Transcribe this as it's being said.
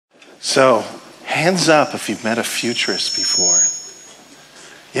So, hands up if you've met a futurist before.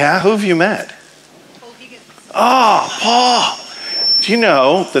 Yeah, who have you met? Oh, Paul. Do you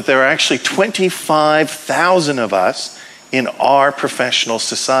know that there are actually 25,000 of us in our professional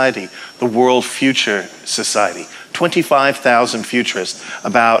society, the World Future Society? 25,000 futurists.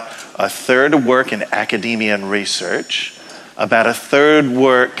 About a third work in academia and research, about a third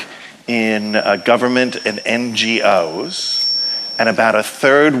work in government and NGOs, and about a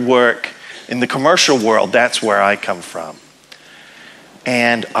third work in the commercial world. That's where I come from.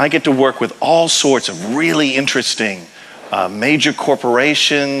 And I get to work with all sorts of really interesting major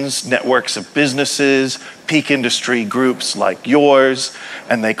corporations, networks of businesses, peak industry groups like yours,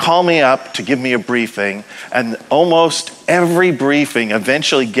 and they call me up to give me a briefing, and almost every briefing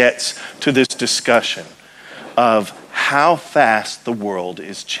eventually gets to this discussion of how fast the world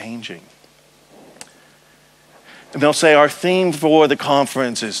is changing. And they'll say our theme for the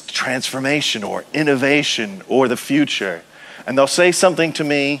conference is transformation or innovation or the future. And they'll say something to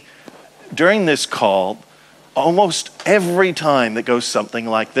me during this call almost every time that goes something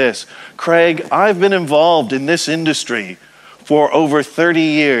like this. Craig, I've been involved in this industry for over 30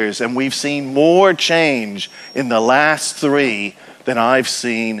 years, and we've seen more change in the last 3 than I've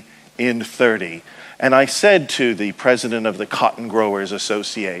seen in 30. And I said to the president of the Cotton Growers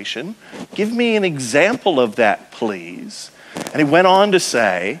Association, give me an example of that, please. And he went on to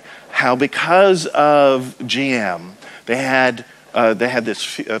say how because of GM, they had this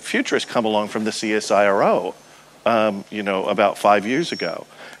futurist come along from the CSIRO, about 5 years ago,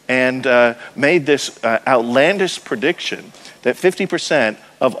 and made this outlandish prediction that 50%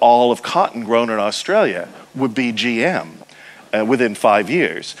 of all of cotton grown in Australia would be GM within 5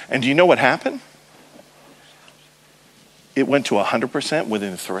 years. And do you know what happened? It went to 100%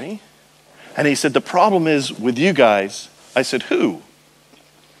 within 3. And he said, the problem is with you guys. I said, who?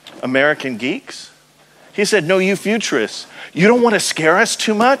 American geeks? He said, no, you futurists. You don't want to scare us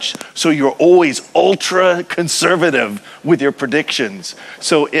too much, so you're always ultra conservative with your predictions.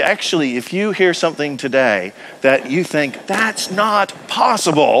 So actually, if you hear something today that you think that's not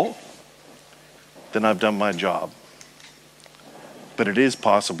possible, then I've done my job. But it is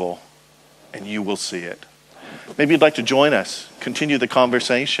possible, and you will see it. Maybe you'd like to join us, continue the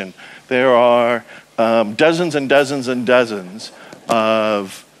conversation. There are dozens and dozens and dozens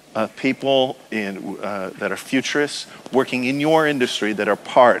of people that are futurists working in your industry that are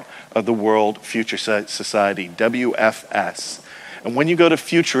part of the World Future Society, WFS. And when you go to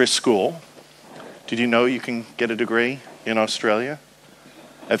futurist school, did you know you can get a degree in Australia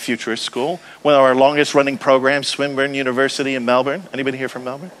at futurist school? One of our longest running programs, Swinburne University in Melbourne. Anybody here from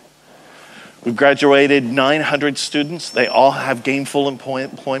Melbourne? We've graduated 900 students. They all have gainful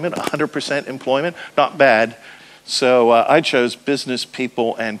employment, 100% employment. Not bad. So I chose business,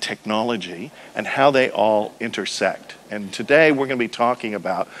 people, and technology and how they all intersect. And today we're going to be talking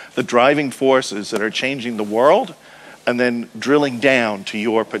about the driving forces that are changing the world and then drilling down to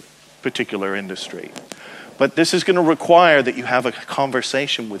your particular industry. But this is going to require that you have a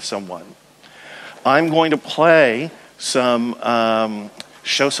conversation with someone. I'm going to play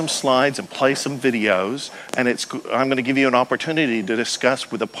show some slides and play some videos, and I'm going to give you an opportunity to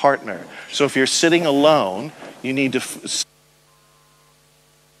discuss with a partner. So if you're sitting alone, you need to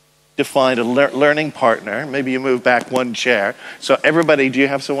find a learning partner. Maybe you move back one chair. So everybody, do you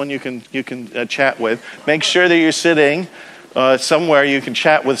have someone you can chat with? Make sure that you're sitting somewhere you can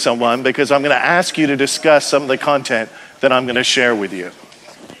chat with someone, because I'm going to ask you to discuss some of the content that I'm going to share with you.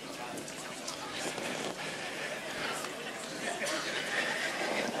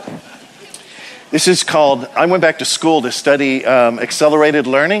 This is called, I went back to school to study accelerated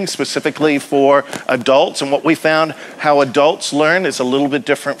learning, specifically for adults. And what we found, how adults learn is a little bit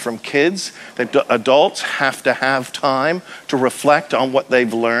different from kids. That adults have to have time to reflect on what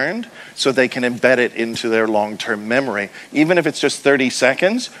they've learned so they can embed it into their long-term memory. Even if it's just 30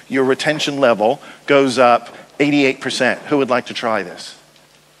 seconds, your retention level goes up 88%. Who would like to try this?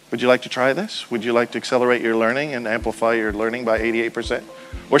 Would you like to try this? Would you like to accelerate your learning and amplify your learning by 88%?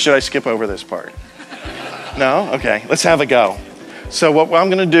 Or should I skip over this part? No? Okay, let's have a go. So what I'm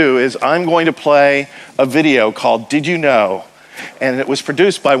going to do is I'm going to play a video called Did You Know? And it was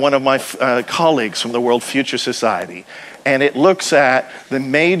produced by one of my colleagues from the World Future Society. And it looks at the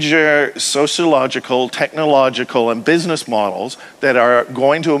major sociological, technological, and business models that are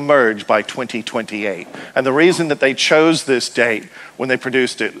going to emerge by 2028. And the reason that they chose this date when they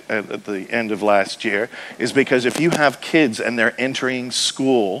produced it at the end of last year is because if you have kids and they're entering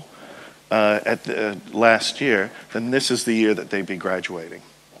school last year, then this is the year that they'd be graduating.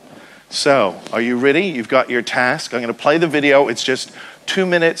 So, are you ready? You've got your task. I'm going to play the video. It's just 2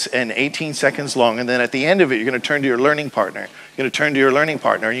 minutes and 18 seconds long. And then at the end of it, you're going to turn to your learning partner. You're going to turn to your learning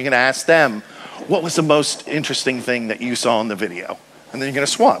partner and you're going to ask them, what was the most interesting thing that you saw in the video? And then you're going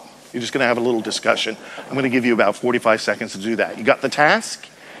to swap. You're just going to have a little discussion. I'm going to give you about 45 seconds to do that. You got the task?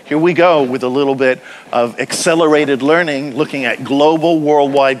 Here we go with a little bit of accelerated learning, looking at global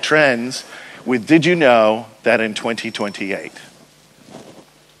worldwide trends with Did You Know That in 2028?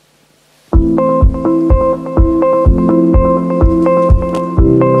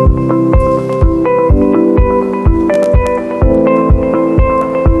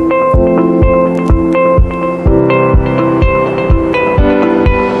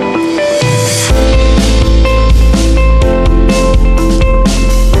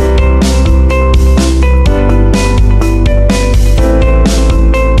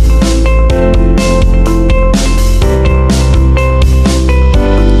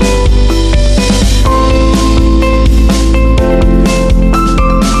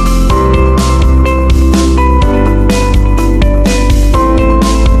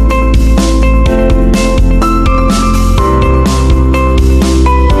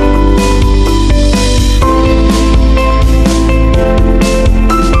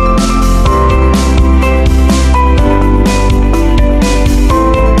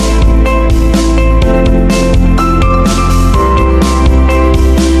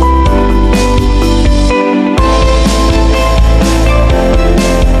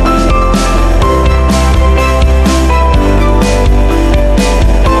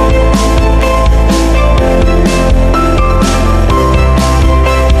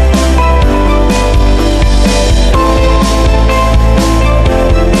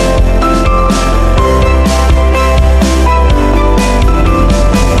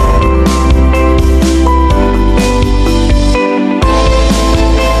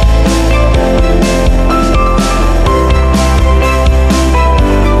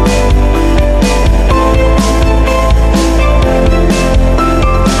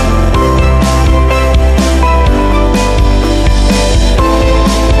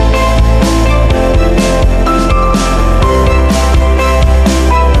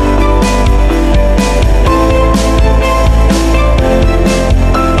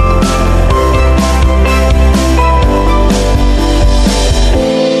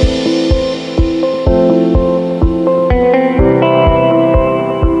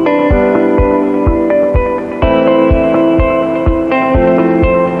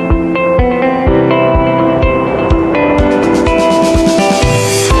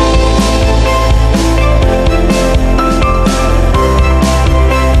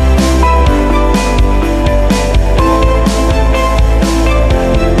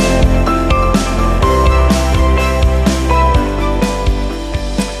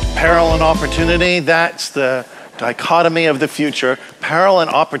 Opportunity, that's the dichotomy of the future, peril and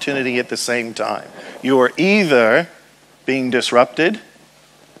opportunity at the same time. You are either being disrupted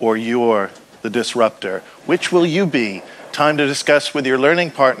or you're the disruptor. Which will you be? Time to discuss with your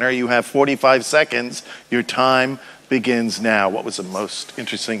learning partner. You have 45 seconds. Your time begins now. What was the most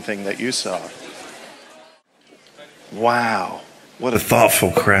interesting thing that you saw? Wow, what a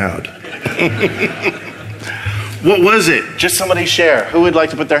thoughtful crowd. What was it? Just somebody share. Who would like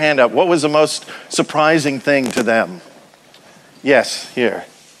to put their hand up? What was the most surprising thing to them? Yes, here.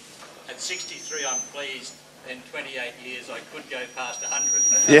 At 63, I'm pleased. In 28 years, I could go past 100.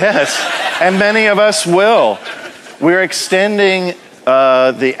 Yes, and many of us will. We're extending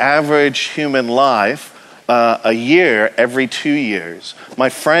the average human life a year every 2 years. My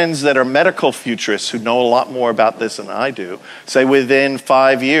friends that are medical futurists who know a lot more about this than I do say within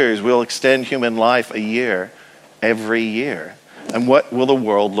 5 years, we'll extend human life a year every year. And what will the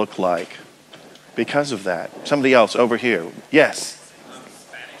world look like because of that? Somebody else over here. Yes.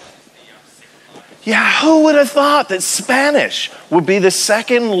 Yeah, who would have thought that Spanish would be the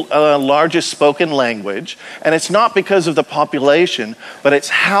second largest spoken language? And it's not because of the population, but it's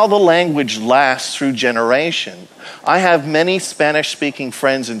how the language lasts through generation. I have many Spanish-speaking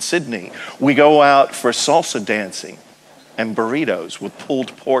friends in Sydney. We go out for salsa dancing and burritos with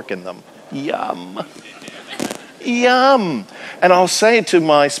pulled pork in them. Yum. Yum. And I'll say to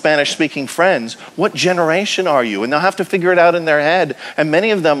my Spanish-speaking friends, what generation are you? And they'll have to figure it out in their head. And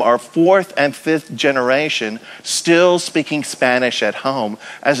many of them are 4th and 5th generation still speaking Spanish at home,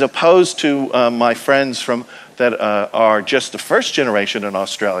 as opposed to my friends that are just the first generation in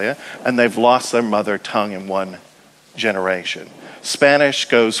Australia, and they've lost their mother tongue in one generation. Spanish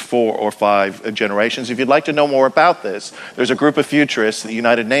goes 4 or 5 generations. If you'd like to know more about this, there's a group of futurists at the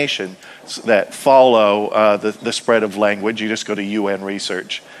United Nations that follow the spread of language. You just go to UN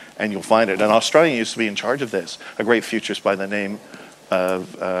research and you'll find it. And Australia used to be in charge of this. A great futurist by the name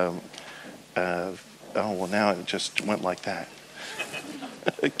oh, well, now it just went like that.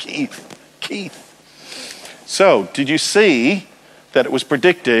 Keith. So, did you see that it was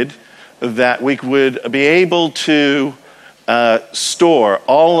predicted that we would be able to store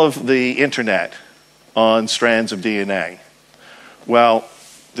all of the internet on strands of DNA? Well,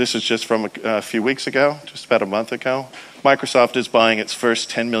 this is just from a few weeks ago, just about a month ago. Microsoft is buying its first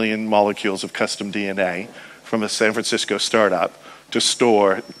 10 million molecules of custom DNA from a San Francisco startup to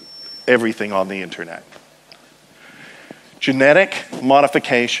store everything on the internet. Genetic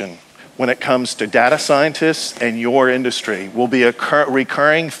modification, when it comes to data scientists and your industry, will be a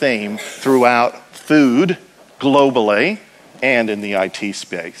recurring theme throughout food globally and in the IT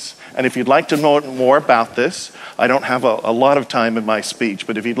space. And if you'd like to know more about this, I don't have a lot of time in my speech,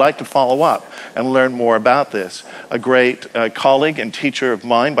 but if you'd like to follow up and learn more about this, a great colleague and teacher of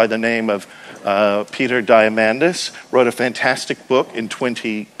mine by the name of Peter Diamandis wrote a fantastic book in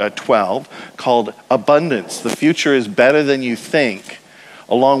 2012 called Abundance, The Future is Better Than You Think,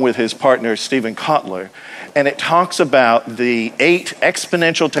 along with his partner Stephen Kotler. And it talks about the 8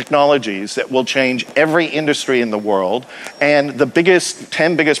 exponential technologies that will change every industry in the world and the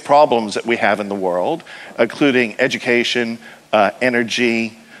 10 biggest problems that we have in the world, including education,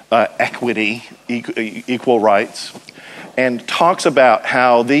 energy, equity, equal rights, and talks about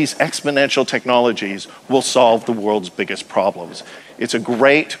how these exponential technologies will solve the world's biggest problems. It's a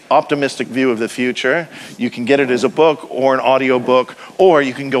great, optimistic view of the future. You can get it as a book or an audio book, or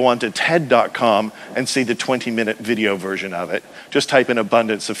you can go onto TED.com and see the 20-minute video version of it. Just type in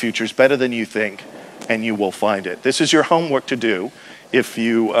abundance, the future's better than you think, and you will find it. This is your homework to do if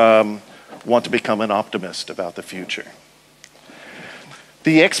you want to become an optimist about the future.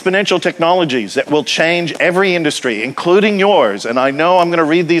 The exponential technologies that will change every industry, including yours. And I know I'm going to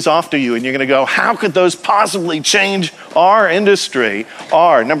read these off to you, and you're going to go, how could those possibly change our industry?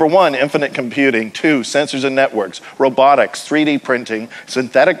 Are, number 1, infinite computing. 2, sensors and networks, robotics, 3D printing,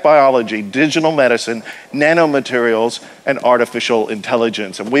 synthetic biology, digital medicine, nanomaterials, and artificial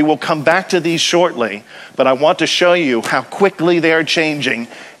intelligence. And we will come back to these shortly, but I want to show you how quickly they are changing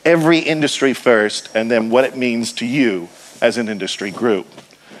every industry first, and then what it means to you as an industry group.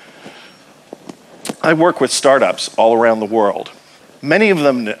 I work with startups all around the world. Many of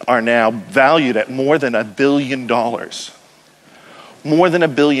them are now valued at more than $1 billion. More than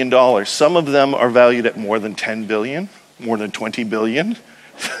 $1 billion. Some of them are valued at more than 10 billion, more than 20 billion.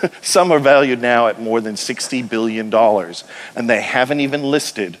 Some are valued now at more than $60 billion, and they haven't even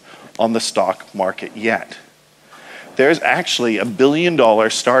listed on the stock market yet. There's actually a $1 billion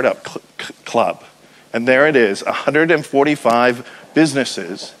startup club. And there it is, 145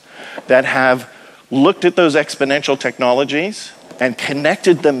 businesses that have looked at those exponential technologies and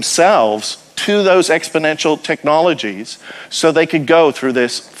connected themselves to those exponential technologies so they could go through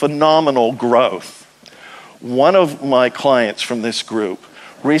this phenomenal growth. One of my clients from this group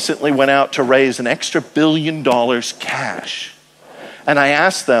recently went out to raise an extra $1 billion cash. And I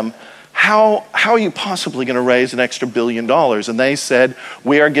asked them, how are you possibly going to raise an extra $1 billion? And they said,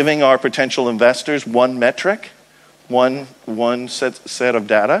 we are giving our potential investors one metric, one set of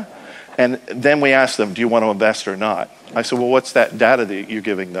data. And then we asked them, do you want to invest or not? I said, well, what's that data that you're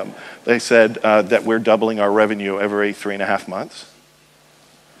giving them? They said that we're doubling our revenue every 3.5 months.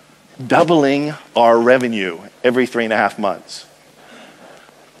 Doubling our revenue every 3.5 months.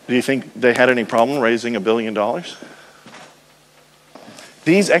 Do you think they had any problem raising $1 billion?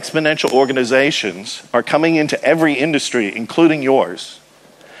 These exponential organizations are coming into every industry, including yours,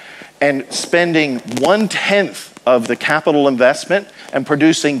 and spending 1/10 of the capital investment and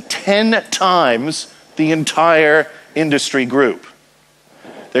producing 10 times the entire industry group.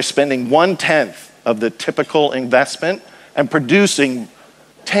 They're spending 1/10 of the typical investment and producing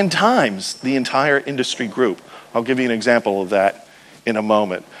 10 times the entire industry group. I'll give you an example of that in a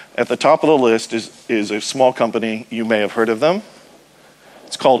moment. At the top of the list is a small company. You may have heard of them.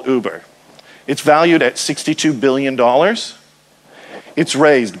 It's called Uber. It's valued at $62 billion. It's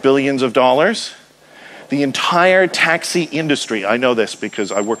raised billions of dollars. The entire taxi industry, I know this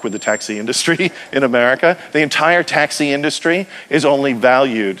because I work with the taxi industry in America, the entire taxi industry is only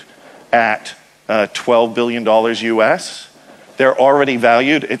valued at $12 billion US. They're already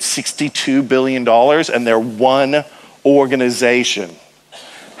valued at $62 billion, and they're one organization.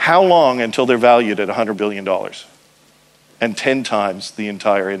 How long until they're valued at $100 billion? And 10 times the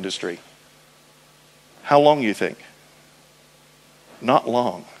entire industry. How long, you think? Not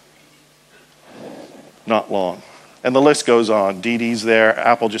long. Not long. And the list goes on. DiDi's there.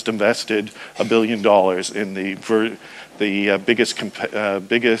 Apple just invested $1 billion in the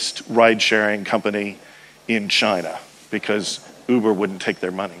biggest ride-sharing company in China because Uber wouldn't take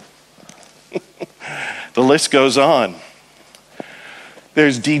their money. The list goes on.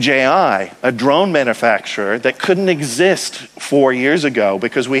 There's DJI, a drone manufacturer that couldn't exist 4 years ago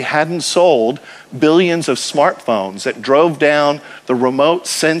because we hadn't sold billions of smartphones that drove down the remote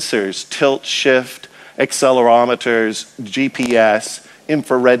sensors, tilt, shift, accelerometers, GPS,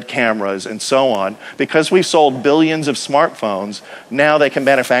 infrared cameras, and so on. Because we sold billions of smartphones, now they can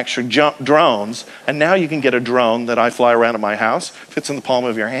manufacture drones, and now you can get a drone that I fly around in my house, fits in the palm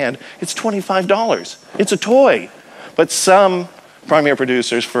of your hand. It's $25. It's a toy. But some primary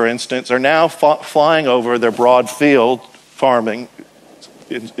producers, for instance, are now flying over their broad field farming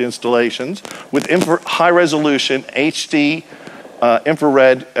installations with high-resolution HD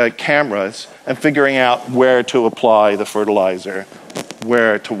infrared cameras and figuring out where to apply the fertilizer,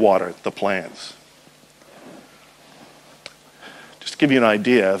 where to water the plants. Just to give you an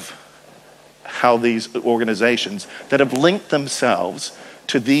idea of how these organizations that have linked themselves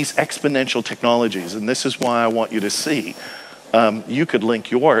to these exponential technologies, and this is why I want you to see, you could link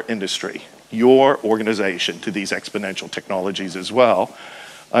your industry, your organization to these exponential technologies as well.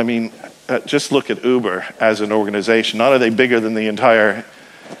 I mean, just look at Uber as an organization. Not are they bigger than the entire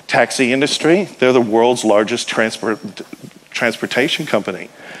taxi industry, they're the world's largest transportation company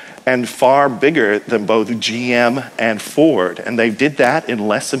and far bigger than both GM and Ford. And they did that in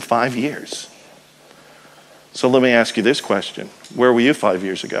less than 5 years. So let me ask you this question. Where were you 5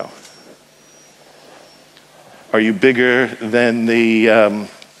 years ago? Are you bigger than the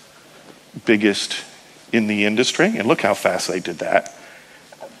biggest in the industry? And look how fast they did that.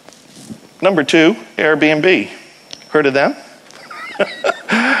 Number 2, Airbnb. Heard of them?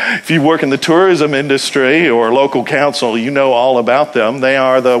 If you work in the tourism industry or local council, you know all about them. They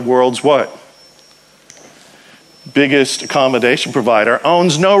are the world's what? Biggest accommodation provider.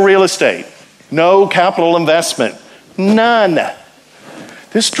 Owns no real estate, no capital investment, none.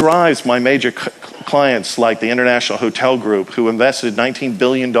 This drives my major clients like the International Hotel Group, who invested $19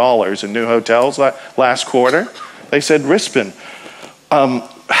 billion in new hotels last quarter. They said, Rispin,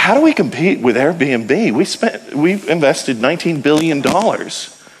 how do we compete with Airbnb? We've invested $19 billion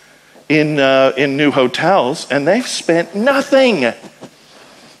in new hotels, and they've spent nothing.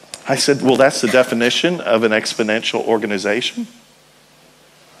 I said, well, that's the definition of an exponential organization.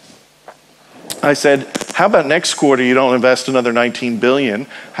 I said, how about next quarter you don't invest another 19 billion?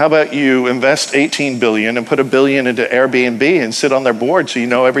 How about you invest 18 billion and put $1 billion into Airbnb and sit on their board so you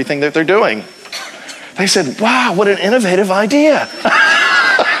know everything that they're doing? They said, wow, what an innovative idea.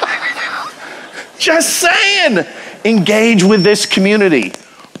 Just saying, engage with this community.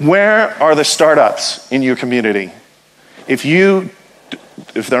 Where are the startups in your community? If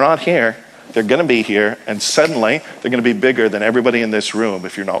they're not here, they're going to be here, and suddenly they're going to be bigger than everybody in this room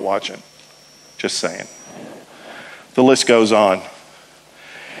if you're not watching. Just saying. The list goes on.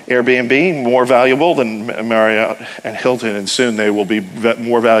 Airbnb, more valuable than Marriott and Hilton, and soon they will be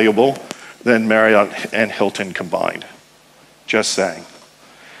more valuable than Marriott and Hilton combined. Just saying.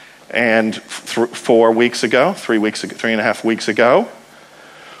 And 4 weeks ago, 3.5 weeks ago,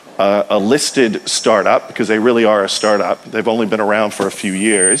 a listed startup, because they really are a startup, they've only been around for a few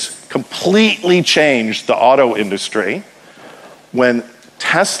years, completely changed the auto industry when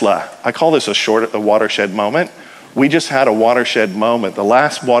Tesla, I call this a watershed moment. We just had a watershed moment. The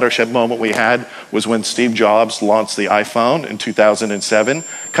last watershed moment we had was when Steve Jobs launched the iPhone in 2007.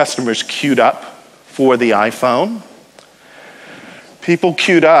 Customers queued up for the iPhone. People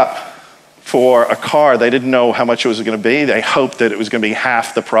queued up for a car. They didn't know how much it was going to be. They hoped that it was going to be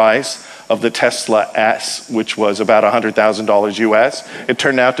half the price of the Tesla S, which was about $100,000 US. It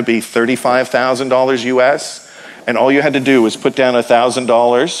turned out to be $35,000 US. And all you had to do was put down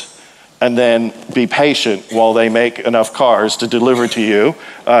 $1,000 and then be patient while they make enough cars to deliver to you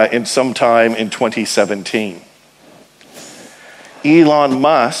in sometime in 2017. Elon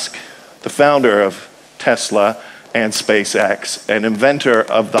Musk, the founder of Tesla and SpaceX, an inventor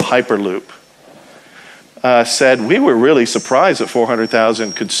of the Hyperloop, said, we were really surprised that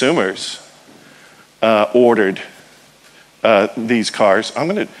 400,000 consumers ordered these cars.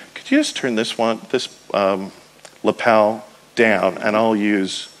 Could you just turn this lapel down, and I'll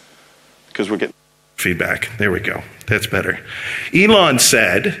use, because we're getting feedback. There we go. That's better. Elon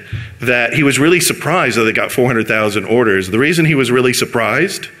said that he was really surprised that they got 400,000 orders. The reason he was really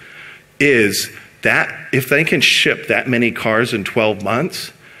surprised is that if they can ship that many cars in 12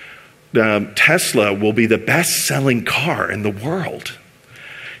 months, Tesla will be the best-selling car in the world.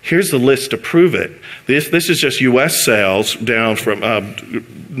 Here's the list to prove it. This is just U.S. sales down from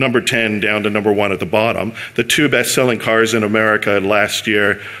number 10 down to number 1 at the bottom. The 2 best-selling cars in America last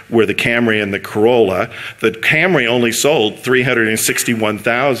year were the Camry and the Corolla. The Camry only sold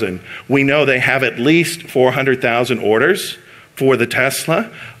 361,000. We know they have at least 400,000 orders for the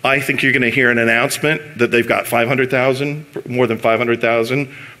Tesla. I think you're going to hear an announcement that they've got 500,000, more than 500,000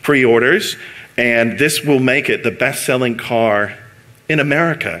 pre-orders, and this will make it the best-selling car in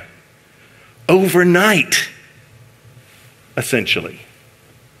America overnight, essentially.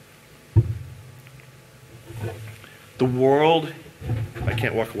 The world, I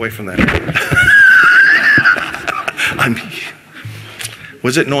can't walk away from that.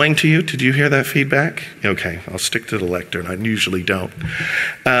 Was it annoying to you? Did you hear that feedback? Okay, I'll stick to the lectern. I usually don't.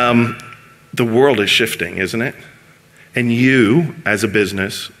 The world is shifting, isn't it? And you, as a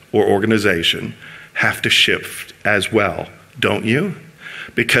business or organization, have to shift as well, don't you?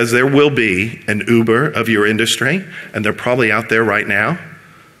 Because there will be an Uber of your industry, and they're probably out there right now,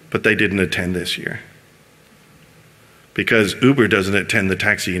 but they didn't attend this year. Because Uber doesn't attend the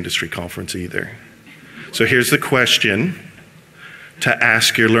taxi industry conference either. So here's the question to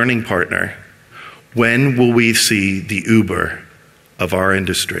ask your learning partner. When will we see the Uber of our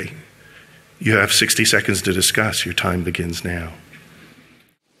industry? You have 60 seconds to discuss. Your time begins now.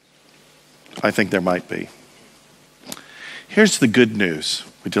 I think there might be. Here's the good news.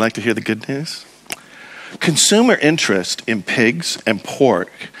 Would you like to hear the good news? Consumer interest in pigs and pork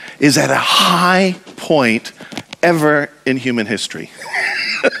is at a high point ever in human history.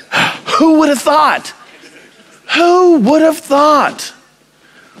 Who would have thought? Who would have thought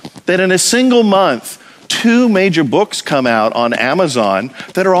that in a single month, 2 major books come out on Amazon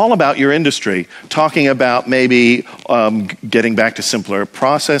that are all about your industry, talking about maybe getting back to simpler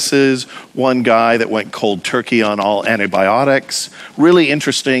processes, one guy that went cold turkey on all antibiotics, really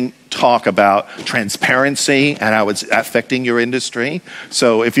interesting talk about transparency and how it's affecting your industry.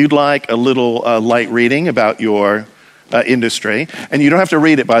 So if you'd like a little light reading about your industry, and you don't have to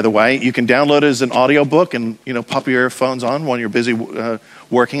read it, by the way, you can download it as an audiobook and pop your earphones on when you're busy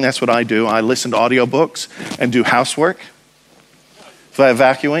working. That's what I do. I listen to audiobooks and do housework.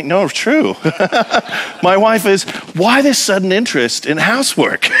 Vacuuming? No, true. My wife is, why this sudden interest in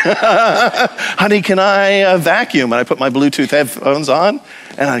housework? Honey, can I vacuum? And I put my Bluetooth headphones on,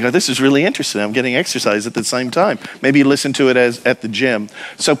 and I go, this is really interesting. I'm getting exercise at the same time. Maybe you listen to it at the gym.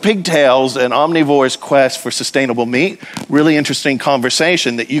 So pigtails, an omnivore's quest for sustainable meat, really interesting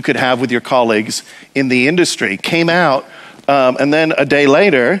conversation that you could have with your colleagues in the industry. Came out, and then a day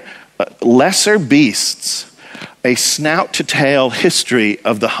later, Lesser Beasts, a snout-to-tail history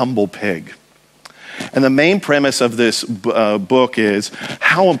of the humble pig. And the main premise of this book is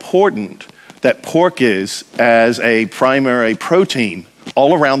how important that pork is as a primary protein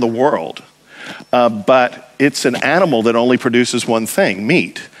all around the world. But it's an animal that only produces one thing,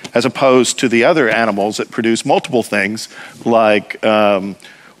 meat, as opposed to the other animals that produce multiple things like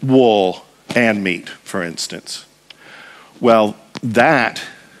wool and meat, for instance. Well, that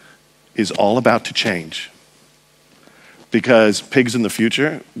is all about to change, because pigs in the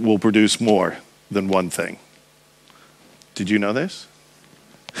future will produce more than one thing. Did you know this?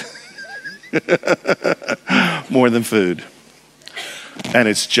 More than food. And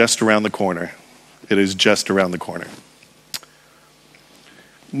it's just around the corner. It is just around the corner.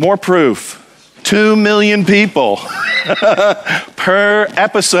 More proof. 2 million people per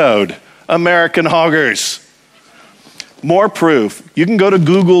episode. American hoggers. More proof. You can go to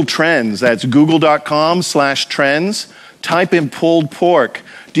Google Trends. That's google.com/trends. Type in pulled pork.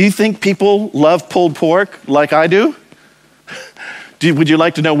 Do you think people love pulled pork like I do? Would you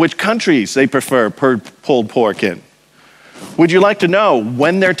like to know which countries they prefer pulled pork in? Would you like to know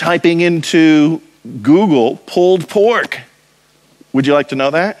when they're typing into Google pulled pork? Would you like to know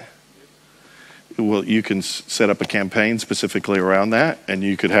that? Well, you can set up a campaign specifically around that, and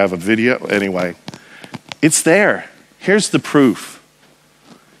you could have a video. Anyway, it's there. Here's the proof.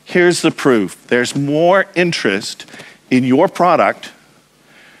 Here's the proof. There's more interest in your product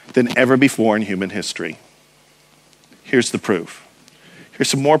than ever before in human history. Here's the proof. Here's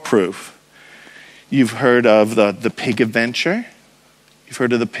some more proof. You've heard of the pig adventure. You've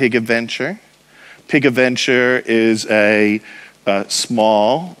heard of the pig adventure. Pig adventure is a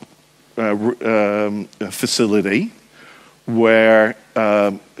small facility where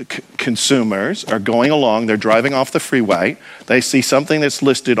consumers are going along, they're driving off the freeway, they see something that's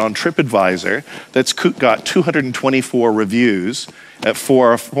listed on TripAdvisor that's got 224 reviews at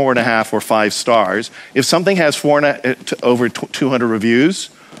 4.5 or 5 stars. If something has over 200 reviews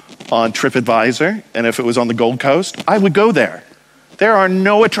on TripAdvisor, and if it was on the Gold Coast, I would go there. There are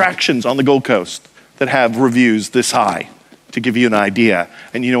no attractions on the Gold Coast that have reviews this high, to give you an idea.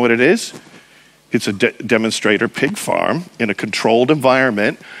 And you know what it is? It's a demonstrator pig farm in a controlled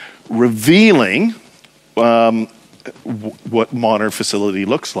environment, revealing what modern facility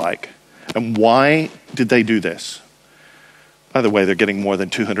looks like. And why did they do this? By the way, they're getting more than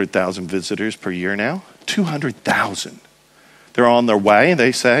 200,000 visitors per year now. 200,000. They're on their way,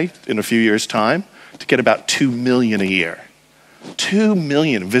 they say, in a few years' time, to get about 2 million a year. 2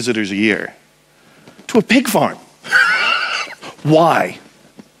 million visitors a year to a pig farm. Why?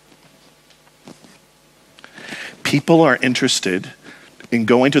 People are interested in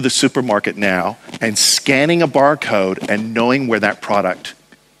going to the supermarket now and scanning a barcode and knowing where that product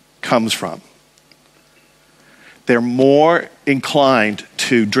comes from. They're more inclined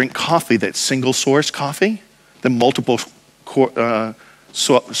to drink coffee that's single source coffee than multiple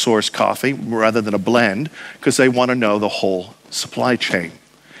source coffee rather than a blend, because they want to know the whole supply chain.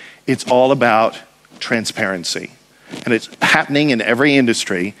 It's all about transparency. And it's happening in every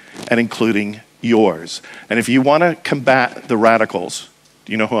industry, and including yours. And if you want to combat the radicals,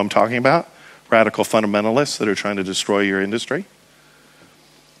 do you know who I'm talking about? Radical fundamentalists that are trying to destroy your industry.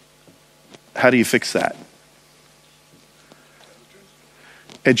 How do you fix that?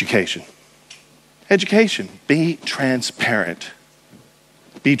 Education. Education. Be transparent.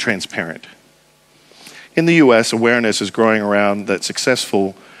 Be transparent. In the US, awareness is growing around that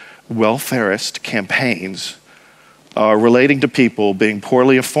successful welfarist campaigns are relating to people being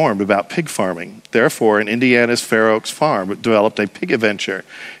poorly informed about pig farming. Therefore, in Indiana's Fair Oaks Farm, it developed a pig adventure.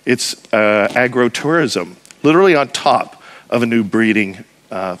 It's agro-tourism, literally on top of a new breeding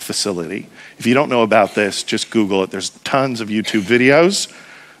facility. If you don't know about this, just Google it. There's tons of YouTube videos.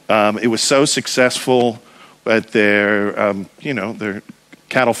 It was so successful at their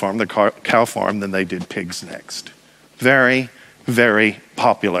cattle farm, their cow farm, then they did pigs next. Very, very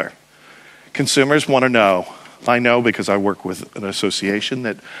popular. Consumers want to know. I know because I work with an association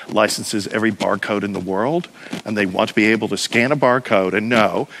that licenses every barcode in the world, and they want to be able to scan a barcode and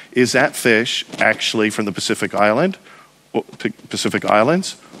know, is that fish actually from the Pacific Islands,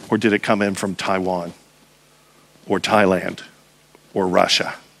 or did it come in from Taiwan, or Thailand, or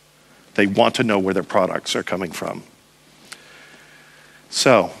Russia? They want to know where their products are coming from.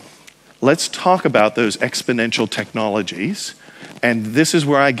 So, let's talk about those exponential technologies. And this is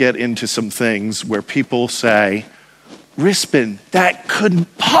where I get into some things where people say, Rispin, that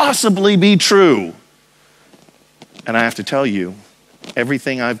couldn't possibly be true. And I have to tell you,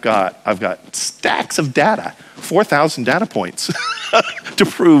 everything I've got stacks of data, 4,000 data points to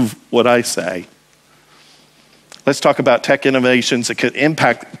prove what I say. Let's talk about tech innovations that could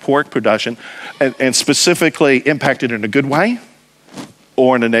impact pork production and specifically impact it in a good way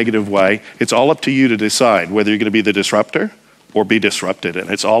or in a negative way. It's all up to you to decide whether you're going to be the disruptor or be disrupted. And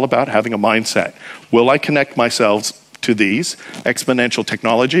it's all about having a mindset. Will I connect myself to these exponential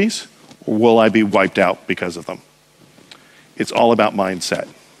technologies, or will I be wiped out because of them? It's all about mindset.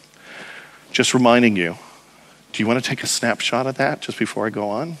 Just reminding you, do you want to take a snapshot of that just before I go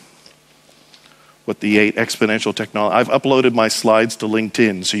on? What the 8 exponential technology, I've uploaded my slides to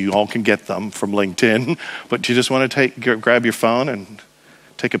LinkedIn so you all can get them from LinkedIn, but you just want to grab your phone and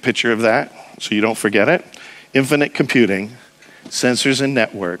take a picture of that so you don't forget it. Infinite computing, sensors and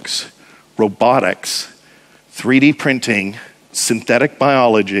networks, robotics, 3D printing, synthetic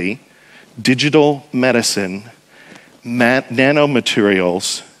biology, digital medicine,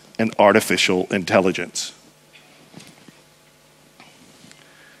 nanomaterials, and artificial intelligence.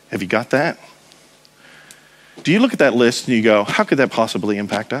 Have you got that? Do you look at that list and you go, how could that possibly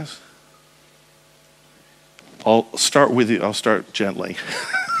impact us? I'll start with you. I'll start gently.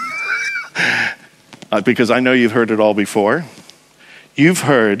 Because I know you've heard it all before. You've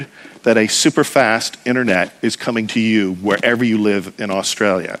heard that a super fast internet is coming to you wherever you live in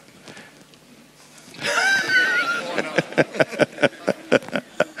Australia.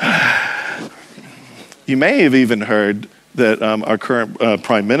 You may have even heard that our current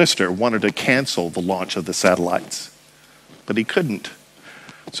prime minister wanted to cancel the launch of the satellites, but he couldn't.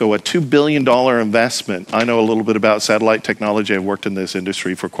 So a $2 billion investment. I know a little bit about satellite technology. I've worked in this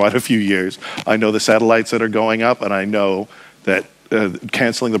industry for quite a few years. I know the satellites that are going up, and I know that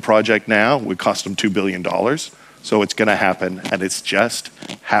canceling the project now would cost them $2 billion. So it's going to happen, and it's just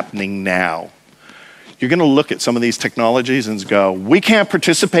happening now. You're going to look at some of these technologies and go, we can't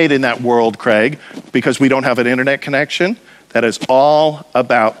participate in that world, Craig, because we don't have an internet connection. That is all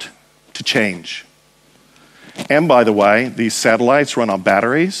about to change. And by the way, these satellites run on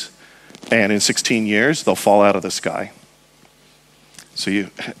batteries, and in 16 years, they'll fall out of the sky. So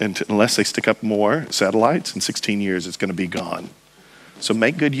unless they stick up more satellites, in 16 years, it's going to be gone. So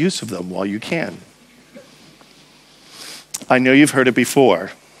make good use of them while you can. I know you've heard it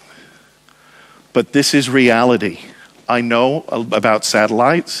before, but this is reality. I know about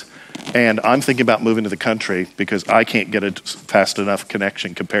satellites, and I'm thinking about moving to the country because I can't get a fast enough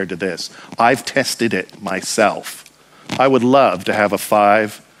connection compared to this. I've tested it myself. I would love to have a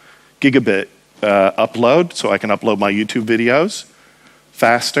 5 gigabit upload so I can upload my YouTube videos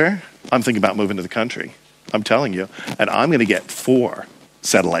faster. I'm thinking about moving to the country. I'm telling you. And I'm going to get 4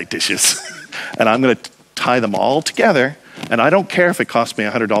 satellite dishes. And I'm going to tie them all together. And I don't care if it costs me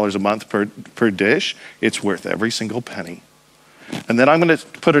 $100 a month per dish. It's worth every single penny. And then I'm going to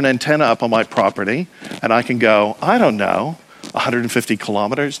put an antenna up on my property, and I can go, I don't know, 150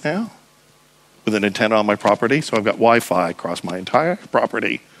 kilometers now with an antenna on my property. So I've got Wi-Fi across my entire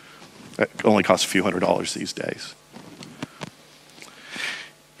property. It only costs a few $100s these days.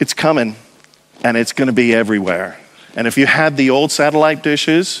 It's coming, and it's going to be everywhere. And if you had the old satellite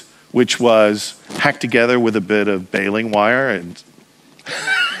dishes, which was hacked together with a bit of baling wire and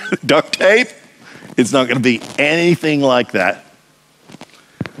duct tape, it's not going to be anything like that.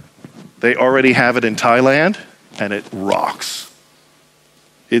 They already have it in Thailand, and it rocks.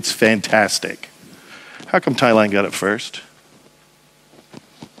 It's fantastic. How come Thailand got it first?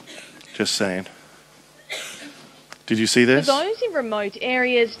 Just saying. Did you see this? For those in remote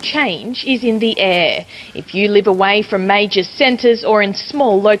areas, change is in the air. If you live away from major centres or in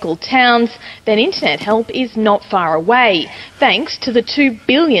small local towns, then internet help is not far away, thanks to the $2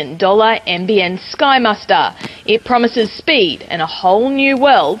 billion NBN SkyMuster. It promises speed and a whole new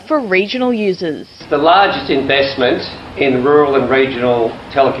world for regional users. The largest investment in rural and regional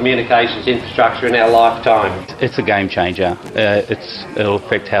telecommunications infrastructure in our lifetime. It's a game changer. It'll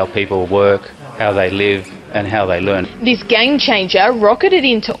affect how people work, how they live, and how they learn. This game changer rocketed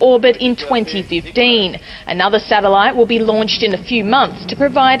into orbit in 2015. Another satellite will be launched in a few months to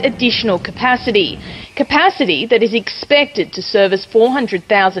provide additional capacity. Capacity that is expected to service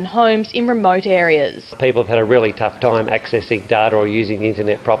 400,000 homes in remote areas. People have had a really tough time accessing data or using the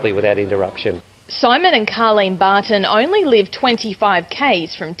internet properly without interruption. Simon and Carleen Barton only live 25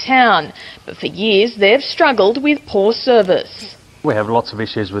 k's from town, but for years they've struggled with poor service. We have lots of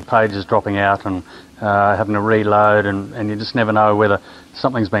issues with pages dropping out and having to reload, and you just never know whether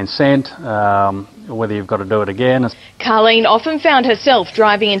something's been sent, or whether you've got to do it again. Carleen often found herself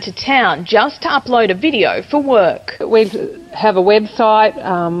driving into town just to upload a video for work. We have a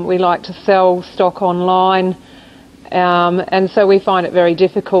website, we like to sell stock online, and so we find it very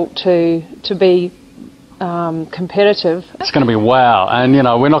difficult to be competitive. It's going to be wow, and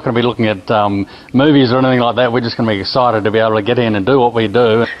we're not going to be looking at movies or anything like that. We're just going to be excited to be able to get in and do what we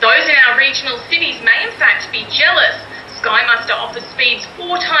do. Those in our regional cities may in fact be jealous. SkyMuster offers speeds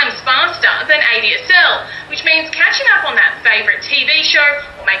 4 times faster than ADSL, which means catching up on that favourite TV show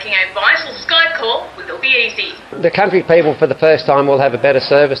or making a vital Skype call will be easy. The country people for the first time will have a better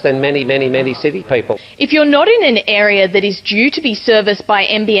service than many, many, many city people. If you're not in an area that is due to be serviced by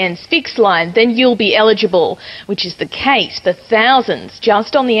NBN's fixed line, then you'll be eligible, which is the case for thousands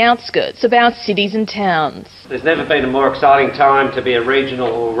just on the outskirts of our cities and towns. There's never been a more exciting time to be a regional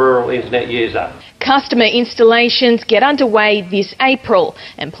or rural internet user. Customer installations get underway this April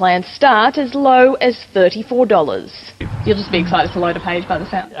and plans start as low as $34. You'll just be excited to load a page by the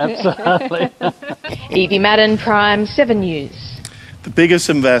sound. Absolutely. Evie Madden, Prime 7 News. The biggest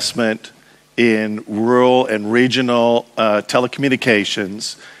investment in rural and regional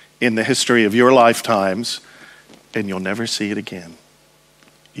telecommunications in the history of your lifetimes, and you'll never see it again.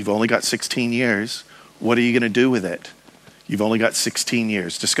 You've only got 16 years. What are you going to do with it? You've only got 16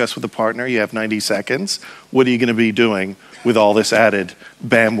 years. Discuss with a partner. You have 90 seconds. What are you going to be doing with all this added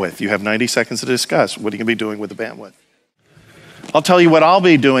bandwidth? You have 90 seconds to discuss. What are you going to be doing with the bandwidth? I'll tell you what I'll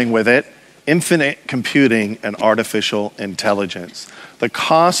be doing with it. Infinite computing and artificial intelligence. The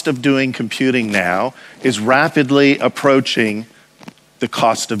cost of doing computing now is rapidly approaching the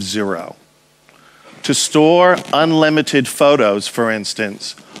cost of zero. To store unlimited photos, for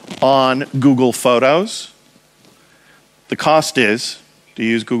instance, on Google Photos, the cost is, do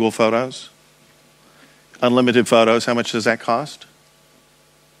you use Google Photos? Unlimited photos, how much does that cost?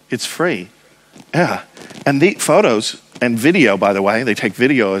 It's free. Yeah. And the photos and video, by the way, they take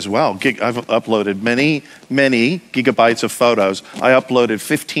video as well. I've uploaded many, many gigabytes of photos. I uploaded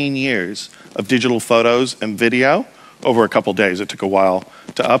 15 years of digital photos and video over a couple days. It took a while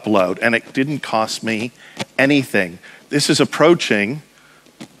to upload, and it didn't cost me anything. This is approaching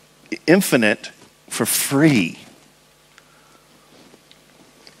infinite for free.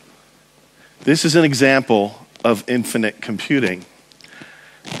 This is an example of infinite computing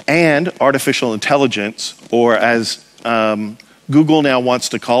and artificial intelligence, or as Google now wants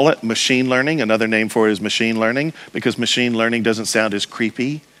to call it machine learning. Another name for it is machine learning, because machine learning doesn't sound as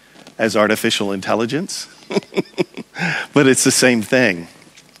creepy as artificial intelligence. But it's the same thing.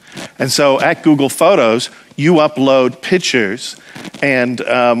 And so at Google Photos, you upload pictures. And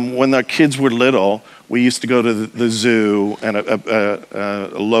when our kids were little, we used to go to the zoo, and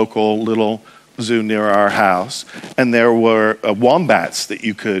a local little zoo near our house. And there were wombats that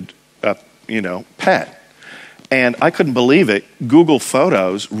you could, pet. And I couldn't believe it. Google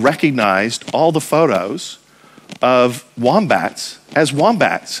Photos recognized all the photos of wombats as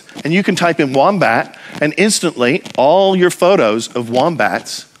wombats. And you can type in wombat, and instantly all your photos of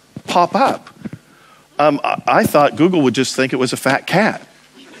wombats pop up. I thought Google would just think it was a fat cat.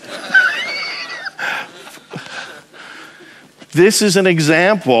 This is an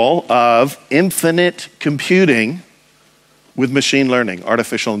example of infinite computing with machine learning,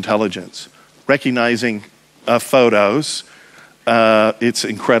 artificial intelligence, recognizing photos. It's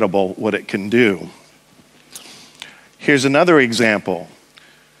incredible what it can do. Here's another example.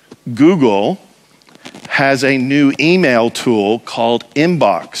 Google has a new email tool called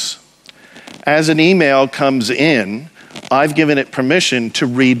Inbox. As an email comes in, I've given it permission to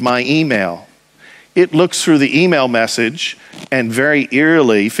read my email. It looks through the email message and very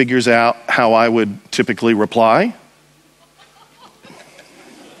eerily figures out how I would typically reply.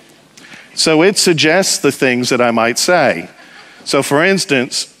 So it suggests the things that I might say. So for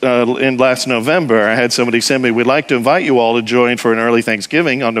instance, in last November, I had somebody send me, we'd like to invite you all to join for an early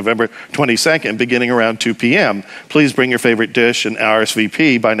Thanksgiving on November 22nd, beginning around 2 p.m. Please bring your favorite dish and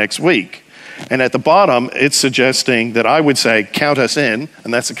RSVP by next week. And at the bottom, it's suggesting that I would say, count us in,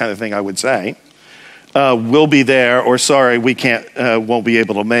 and that's the kind of thing I would say. We'll be there, or sorry, we won't be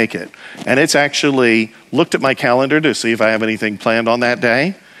able to make it. And it's actually looked at my calendar to see if I have anything planned on that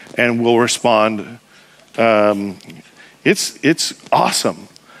day, and we'll respond. It's awesome.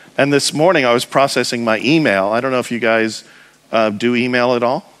 And this morning I was processing my email. I don't know if you guys do email at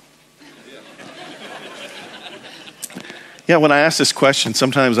all. Yeah, when I ask this question,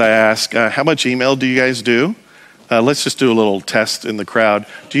 sometimes I ask, how much email do you guys do? Let's just do a little test in the crowd.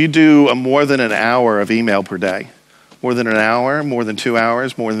 Do you do more than an hour of email per day? More than an hour? More than 2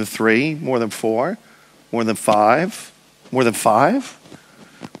 hours? More than 3? More than 4? More than 5? More than 5?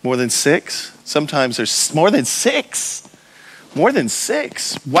 More than 6? Sometimes there's more than 6. More than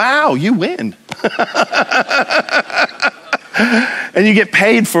 6. Wow, you win. And you get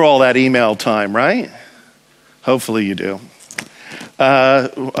paid for all that email time, right? Hopefully you do.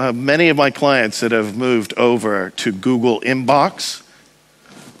 Many of my clients that have moved over to Google Inbox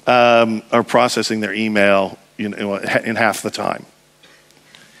are processing their email in half the time.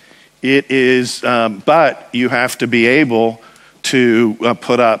 It is, but you have to be able to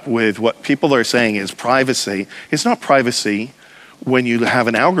put up with what people are saying is privacy. It's not privacy when you have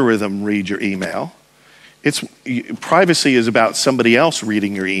an algorithm read your email. Privacy is about somebody else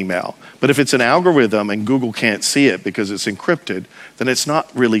reading your email. But if it's an algorithm and Google can't see it because it's encrypted, then it's not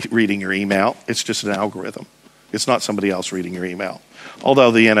really reading your email. It's just an algorithm. It's not somebody else reading your email.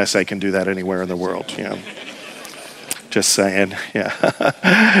 Although the NSA can do that anywhere in the world. Just saying,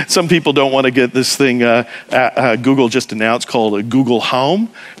 yeah. Some people don't want to get this thing Google just announced called a Google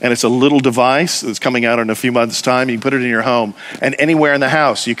Home, and it's a little device that's coming out in a few months' time. You can put it in your home, and anywhere in the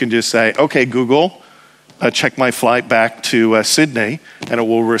house you can just say, okay, Google, check my flight back to Sydney, and it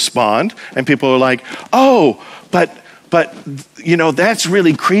will respond. And people are like, oh, but that's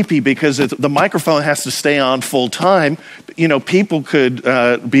really creepy because the microphone has to stay on full time. People could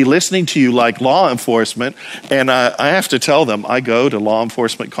be listening to you like law enforcement. And I have to tell them, I go to law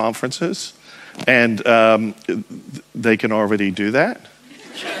enforcement conferences, and they can already do that.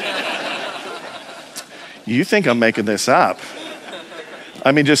 You think I'm making this up.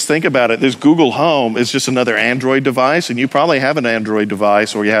 I mean, just think about it. This Google Home is just another Android device, and you probably have an Android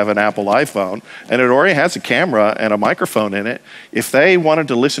device or you have an Apple iPhone, and it already has a camera and a microphone in it. If they wanted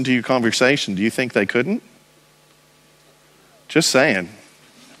to listen to your conversation, do you think they couldn't? Just saying.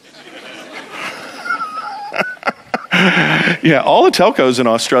 Yeah, all the telcos in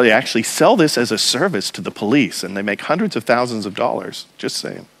Australia actually sell this as a service to the police, and they make hundreds of thousands of dollars. Just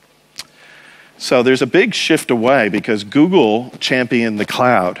saying. So there's a big shift away because Google championed the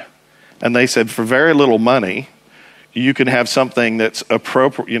cloud. And they said for very little money, you can have something that's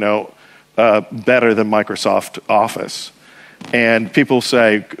appropriate, better than Microsoft Office. And people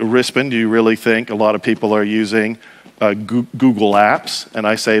say, Rispin, do you really think a lot of people are using Google Apps? And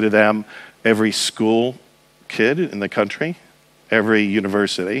I say to them, every school kid in the country, every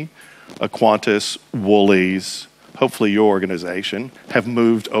university, a Qantas, Woolies, hopefully your organization, have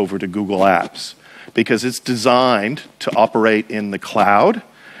moved over to Google Apps. because it's designed to operate in the cloud,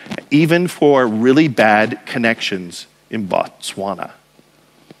 even for really bad connections in Botswana.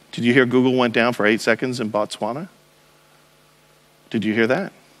 Did you hear Google went down for 8 seconds in Botswana? Did you hear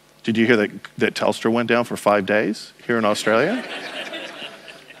that? Did you hear that Telstra went down for 5 days here in Australia?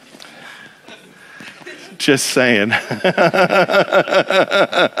 Just saying.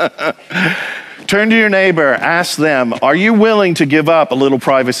 Turn to your neighbor, ask them, are you willing to give up a little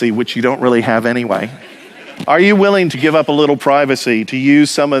privacy, which you don't really have anyway? Are you willing to give up a little privacy to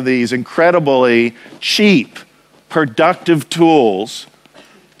use some of these incredibly cheap, productive tools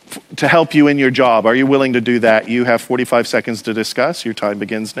to help you in your job? Are you willing to do that? You have 45 seconds to discuss. Your time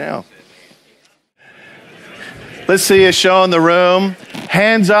begins now. Let's see a show in the room.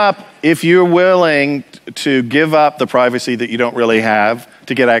 Hands up if you're willing to give up the privacy that you don't really have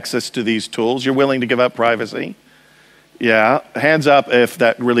to get access to these tools. You're willing to give up privacy? Yeah. Hands up if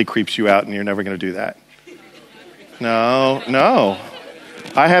that really creeps you out and you're never going to do that. No.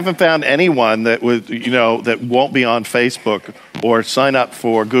 I haven't found anyone that would, that won't be on Facebook or sign up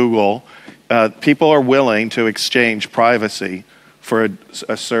for Google. People are willing to exchange privacy for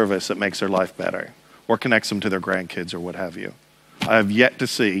a service that makes their life better or connects them to their grandkids or what have you. I have yet to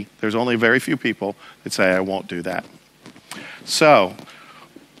see, there's only very few people that say, I won't do that. So,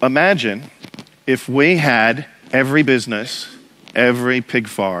 imagine if we had every business, every pig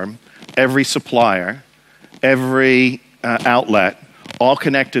farm, every supplier, every outlet, all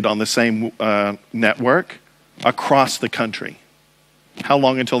connected on the same network across the country. How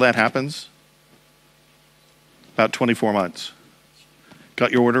long until that happens? About 24 months.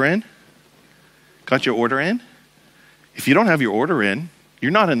 Got your order in? Got your order in? If you don't have your order in,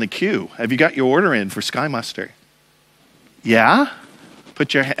 you're not in the queue. Have you got your order in for Sky Muster? Yeah?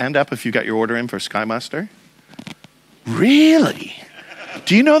 Put your hand up if you got your order in for Sky Muster. Really?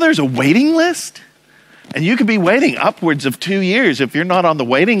 Do you know there's a waiting list? And you could be waiting upwards of 2 years if you're not on the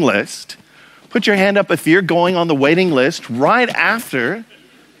waiting list. Put your hand up if you're going on the waiting list right after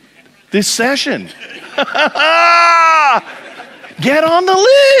this session. Get on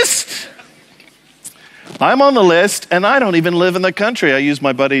the list. I'm on the list, and I don't even live in the country. I use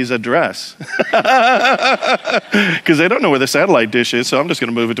my buddy's address. Because they don't know where the satellite dish is, so I'm just going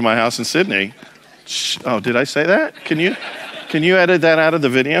to move it to my house in Sydney. Oh, did I say that? Can you edit that out of the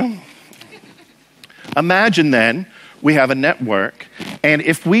video? Imagine then we have a network, and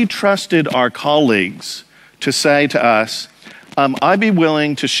if we trusted our colleagues to say to us, I'd be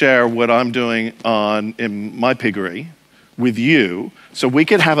willing to share what I'm doing in my piggery with you, so we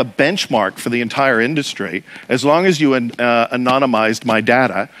could have a benchmark for the entire industry as long as you anonymized my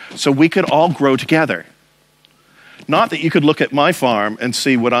data, so we could all grow together. Not that you could look at my farm and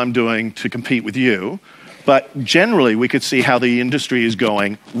see what I'm doing to compete with you, but generally we could see how the industry is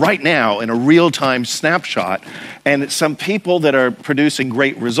going right now in a real-time snapshot, and some people that are producing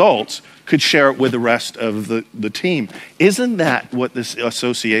great results could share it with the rest of the team. Isn't that what this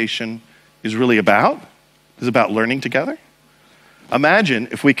association is really about? It's about learning together? Imagine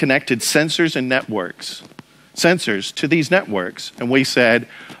if we connected sensors and networks, sensors to these networks, and we said,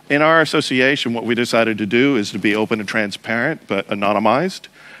 in our association, what we decided to do is to be open and transparent, but anonymized,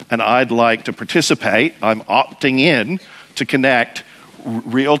 and I'd like to participate. I'm opting in to connect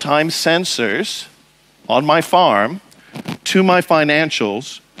real-time sensors on my farm to my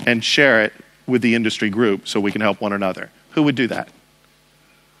financials and share it with the industry group so we can help one another. Who would do that?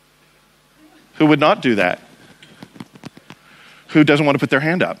 Who would not do that? Who doesn't want to put their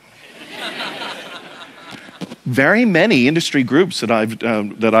hand up? Very many industry groups that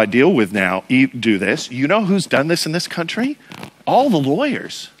I deal with now do this. You know who's done this in this country? All the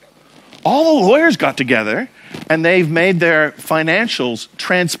lawyers. All the lawyers got together and they've made their financials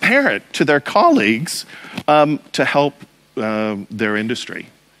transparent to their colleagues to help their industry.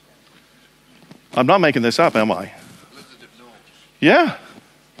 I'm not making this up, am I? Yeah,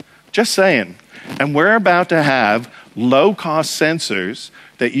 just saying. And we're about to have low-cost sensors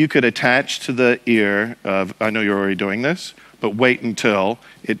that you could attach to the ear of, I know you're already doing this, but wait until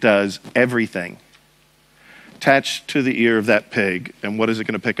it does everything. Attached to the ear of that pig, and what is it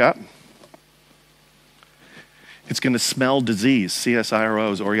going to pick up? It's going to smell disease.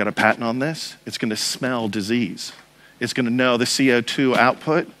 CSIRO's already got a patent on this. It's going to smell disease. It's going to know the CO2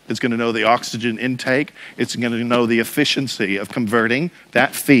 output. It's going to know the oxygen intake. It's going to know the efficiency of converting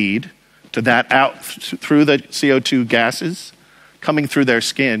that feed to that out through the CO2 gases coming through their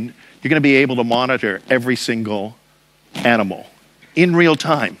skin. You're going to be able to monitor every single animal in real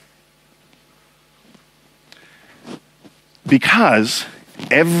time. Because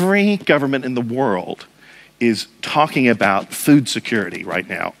every government in the world is talking about food security right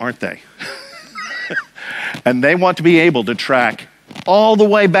now, aren't they? And they want to be able to track all the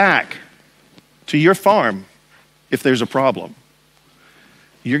way back to your farm if there's a problem.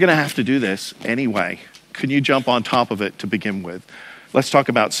 You're going to have to do this anyway. Can you jump on top of it to begin with? Let's talk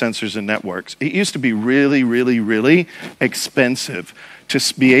about sensors and networks. It used to be really, really, really expensive to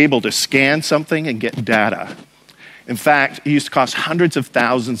be able to scan something and get data. In fact, it used to cost hundreds of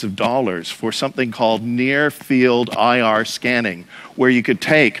thousands of dollars for something called near-field IR scanning, where you could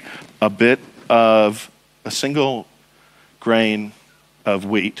take a bit of a single grain of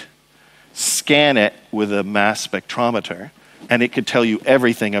wheat, scan it with a mass spectrometer, and it could tell you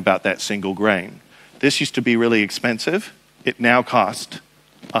everything about that single grain. This used to be really expensive. It now costs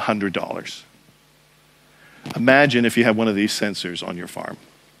 $100. Imagine if you had one of these sensors on your farm.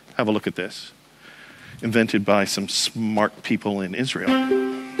 Have a look at this. Invented by some smart people in Israel.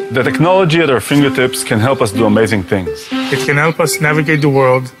 The technology at our fingertips can help us do amazing things. It can help us navigate the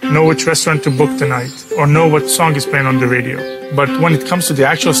world, know which restaurant to book tonight, or know what song is playing on the radio. But when it comes to the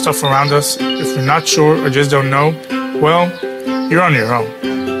actual stuff around us, if you're not sure or just don't know, well, you're on your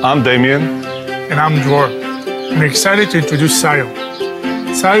own. I'm Damien. And I'm Dror. We're excited to introduce SIO.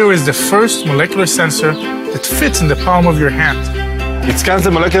 SIO is the first molecular sensor that fits in the palm of your hand. It scans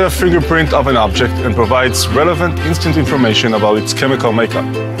the molecular fingerprint of an object and provides relevant instant information about its chemical makeup.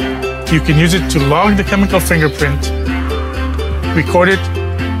 You can use it to log the chemical fingerprint, record it,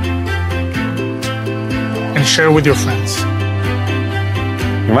 and share with your friends.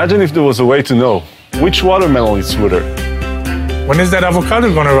 Imagine if there was a way to know which watermelon is sweeter. When is that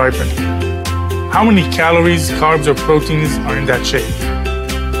avocado going to ripen? How many calories, carbs, or proteins are in that shake?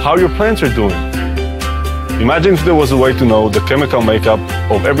 How your plants are doing. Imagine if there was a way to know the chemical makeup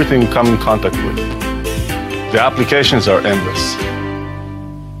of everything you come in contact with. The applications are endless.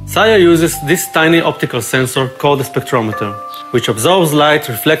 SIO uses this tiny optical sensor called a spectrometer, which absorbs light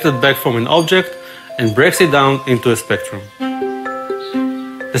reflected back from an object and breaks it down into a spectrum.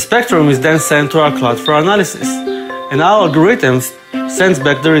 The spectrum is then sent to our cloud for analysis, and our algorithms sends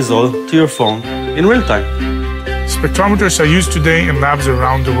back the result to your phone in real time. Spectrometers are used today in labs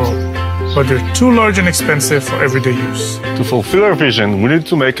around the world, but they're too large and expensive for everyday use. To fulfill our vision, we need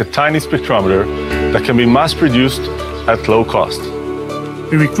to make a tiny spectrometer that can be mass-produced at low cost.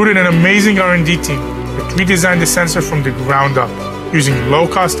 We recruited an amazing R&D team that redesigned the sensor from the ground up, using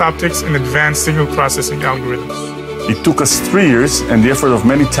low-cost optics and advanced signal processing algorithms. It took us 3 years and the effort of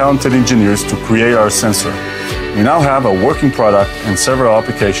many talented engineers to create our sensor. We now have a working product and several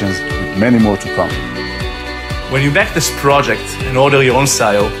applications with many more to come. When you back this project and order your own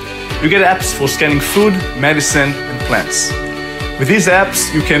SIO, you get apps for scanning food, medicine, and plants. With these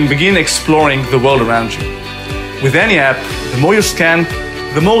apps, you can begin exploring the world around you. With any app, the more you scan,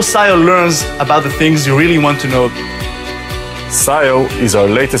 the more SIO learns about the things you really want to know. SIO is our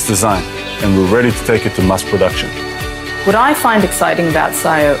latest design, and we're ready to take it to mass production. What I find exciting about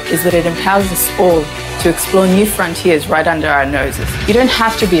SIO is that it empowers us all to explore new frontiers right under our noses. You don't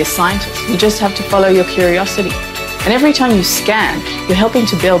have to be a scientist, you just have to follow your curiosity. And every time you scan, you're helping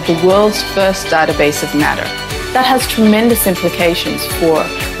to build the world's first database of matter. That has tremendous implications for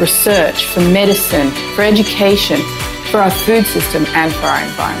research, for medicine, for education, for our food system, and for our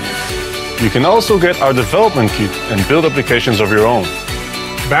environment. You can also get our development kit and build applications of your own.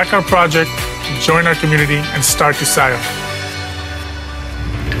 Back our project, join our community, and start to SIO.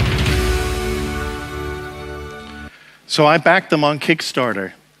 So I backed them on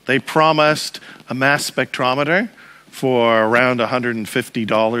Kickstarter. They promised a mass spectrometer for around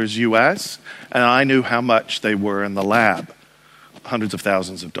 $150 US, and I knew how much they were in the lab, hundreds of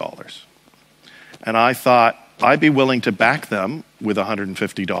thousands of dollars. And I thought I'd be willing to back them with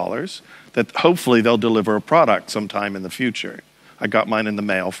 $150, that hopefully they'll deliver a product sometime in the future. I got mine in the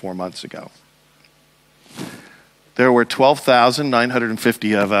mail 4 months ago. There were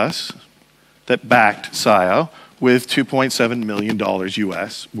 12,950 of us that backed SIO with $2.7 million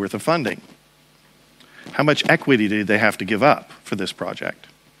US worth of funding. How much equity did they have to give up for this project,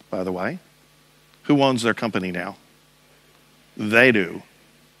 by the way? Who owns their company now? They do.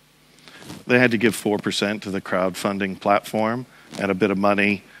 They had to give 4% to the crowdfunding platform and a bit of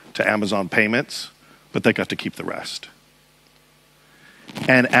money to Amazon Payments, but they got to keep the rest.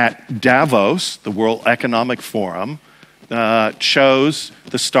 And at Davos, the World Economic Forum, chose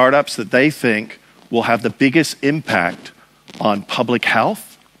the startups that they think will have the biggest impact on public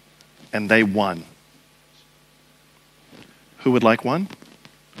health, and they won. Who would like one?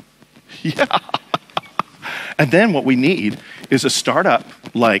 Yeah. And then what we need is a startup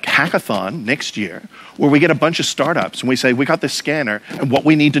like Hackathon next year, where we get a bunch of startups and we say, we got this scanner, and what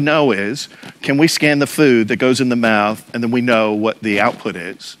we need to know is, can we scan the food that goes in the mouth, and then we know what the output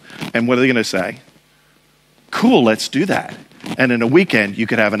is? And what are they going to say? Cool, let's do that. And in a weekend, you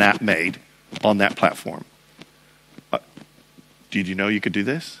could have an app made on that platform. Did you know you could do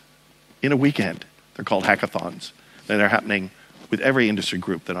this? In a weekend. They're called hackathons. And they're happening with every industry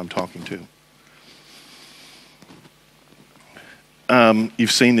group that I'm talking to.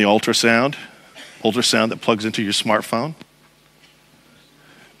 You've seen the ultrasound that plugs into your smartphone?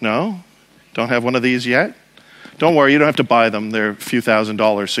 No? Don't have one of these yet? Don't worry, you don't have to buy them. They're a few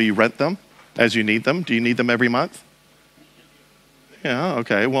 $1,000s, so you rent them as you need them. Do you need them every month? Yeah,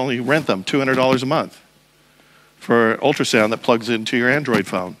 okay. Well, you rent them, $200 a month for ultrasound that plugs into your Android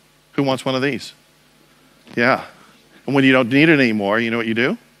phone. Who wants one of these? Yeah. And when you don't need it anymore, you know what you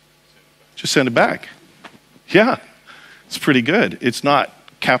do? Just send it back. Yeah. It's pretty good. It's not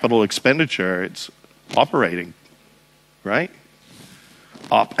capital expenditure, it's operating, right?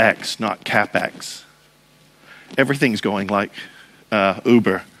 OpEx, not CapEx. Everything's going like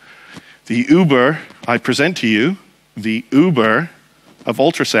Uber. The Uber, I present to you, the Uber of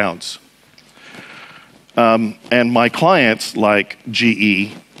ultrasounds. And my clients like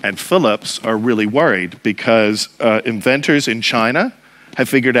GE and Philips are really worried because inventors in China have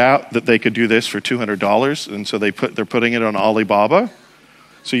figured out that they could do this for $200, and so they're putting it on Alibaba.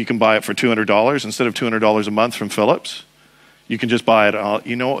 So you can buy it for $200 instead of $200 a month from Philips. You can just buy it.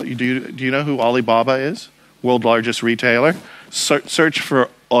 You know, do you know who Alibaba is? World largest retailer. Search for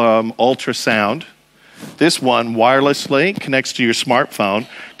ultrasound. This one wirelessly connects to your smartphone.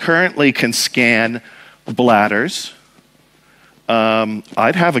 Currently can scan bladders.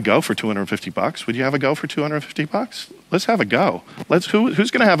 I'd have a go for $250. Would you have a go for $250? Let's have a go. Who's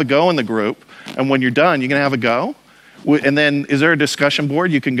going to have a go in the group? And when you're done, you're going to have a go. And then, is there a discussion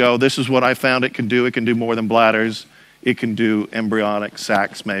board? You can go, this is what I found it can do. It can do more than bladders. It can do embryonic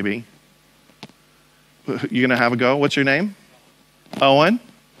sacs, maybe. You going to have a go? What's your name? Owen?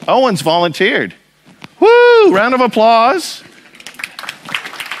 Owen's volunteered. Woo! Round of applause.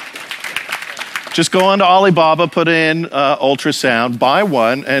 Just go on to Alibaba, put in ultrasound, buy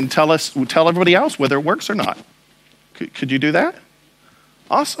one, and tell everybody else whether it works or not. Could you do that?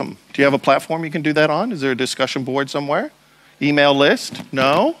 Awesome. Do you have a platform you can do that on? Is there a discussion board somewhere? Email list?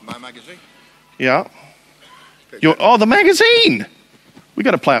 No? My magazine. Yeah. The magazine. We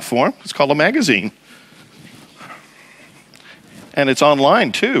got a platform. It's called a magazine. And it's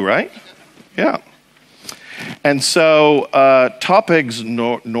online too, right? Yeah. And so Topigs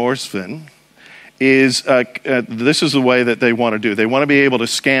Norsvin is, this is the way that they want to do. They want to be able to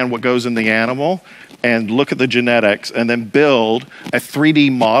scan what goes in the animal and look at the genetics and then build a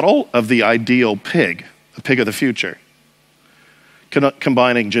 3D model of the ideal pig, the pig of the future,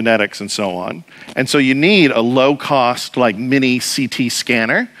 combining genetics and so on. And so you need a low-cost, like mini CT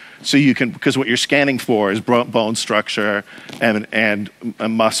scanner, so you can, because what you're scanning for is bone structure and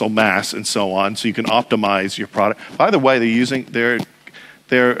muscle mass and so on, so you can optimize your product. By the way, they're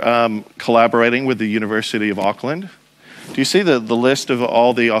collaborating with the University of Auckland. Do you see the list of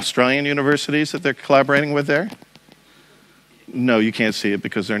all the Australian universities that they're collaborating with there? No, you can't see it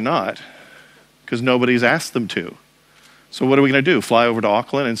because they're not, because nobody's asked them to. So what are we going to do? Fly over to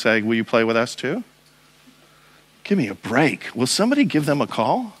Auckland and say, will you play with us too? Give me a break. Will somebody give them a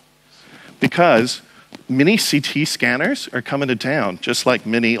call? Because mini CT scanners are coming to town, just like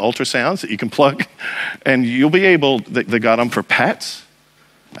mini ultrasounds that you can plug. And you'll be able, they got them for pets,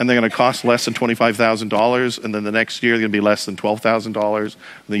 and they're going to cost less than $25,000. And then the next year, they're going to be less than $12,000.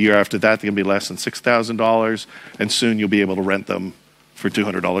 The year after that, they're going to be less than $6,000. And soon you'll be able to rent them for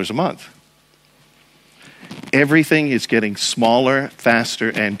 $200 a month. Everything is getting smaller,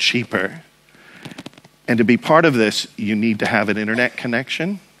 faster, and cheaper. And to be part of this, you need to have an internet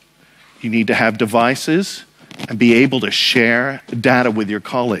connection. You need to have devices and be able to share data with your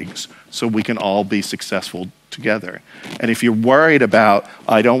colleagues so we can all be successful together. And if you're worried about,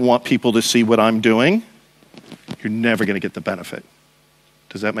 I don't want people to see what I'm doing, you're never going to get the benefit.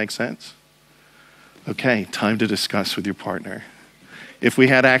 Does that make sense? Okay, time to discuss with your partner. If we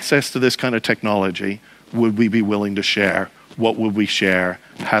had access to this kind of technology, would we be willing to share? What would we share?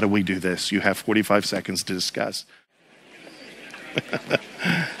 How do we do this? You have 45 seconds to discuss.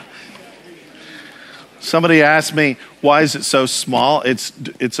 Somebody asked me, why is it so small?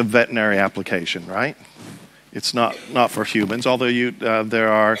 It's a veterinary application, right? It's not for humans, although there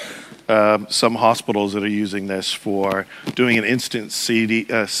are some hospitals that are using this for doing an instant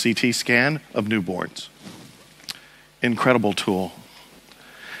CT scan of newborns. Incredible tool.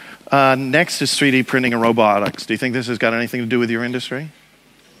 Next is 3D printing and robotics. Do you think this has got anything to do with your industry?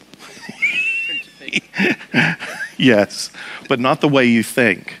 Yes, but not the way you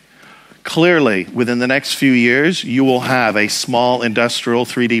think. Clearly, within the next few years, you will have a small industrial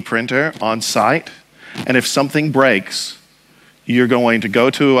 3D printer on site And if something breaks, you're going to go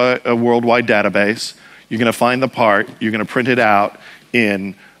to a worldwide database, you're going to find the part, you're going to print it out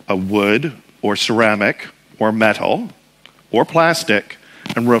in a wood or ceramic or metal or plastic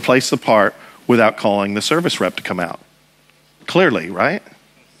and replace the part without calling the service rep to come out. Clearly, right?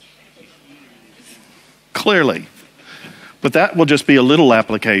 Clearly. But that will just be a little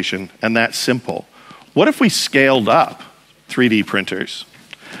application, and that's simple. What if we scaled up 3D printers?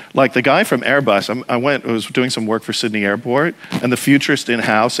 Like the guy from Airbus, I was doing some work for Sydney Airport, and the futurist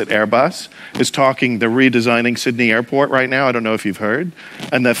in-house at Airbus is talking, they're redesigning Sydney Airport right now, I don't know if you've heard,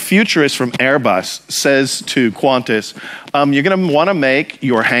 and the futurist from Airbus says to Qantas, you're going to want to make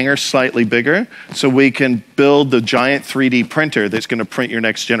your hangar slightly bigger so we can build the giant 3D printer that's going to print your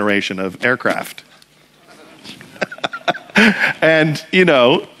next generation of aircraft. And, you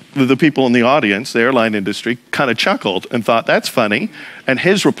know, the people in the audience, the airline industry, kind of chuckled and thought, that's funny. And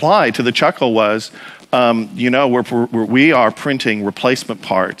his reply to the chuckle was, you know, we are printing replacement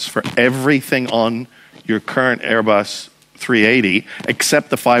parts for everything on your current Airbus 380, except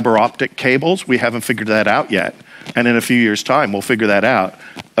the fiber optic cables. We haven't figured that out yet. And in a few years' time, we'll figure that out.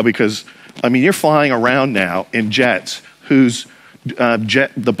 Because, I mean, you're flying around now in jets whose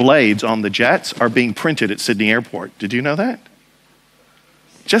the blades on the jets are being printed at Sydney Airport. Did you know that?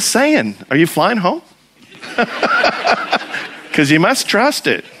 Just saying. Are you flying home? Because you must trust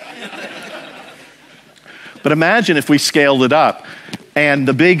it. But imagine if we scaled it up and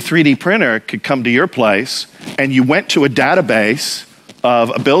the big 3D printer could come to your place and you went to a database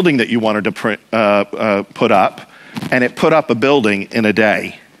of a building that you wanted to put up, and it put up a building in a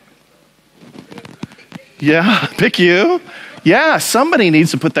day. Yeah, pick you. Yeah, somebody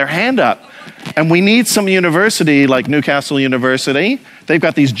needs to put their hand up. And we need some university like Newcastle University. They've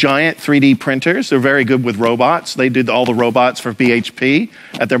got these giant 3D printers. They're very good with robots. They did all the robots for BHP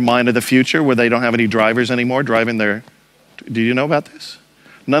at their Mine of the Future, where they don't have any drivers anymore driving their... Do you know about this?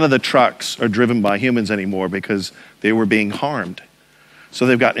 None of the trucks are driven by humans anymore because they were being harmed. So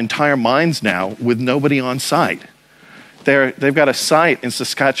they've got entire mines now with nobody on site. They've got a site in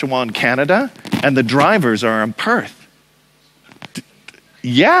Saskatchewan, Canada, and the drivers are in Perth.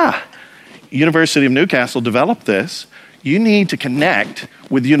 Yeah. University of Newcastle developed this. You need to connect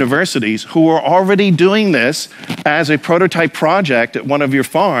with universities who are already doing this as a prototype project at one of your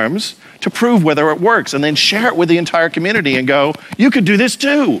farms to prove whether it works, and then share it with the entire community and go, you could do this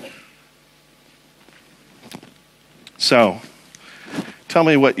too. So, tell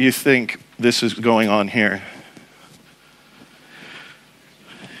me what you think this is going on here.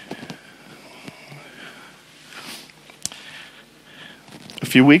 A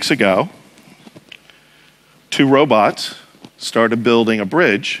few weeks ago, 2 robots started building a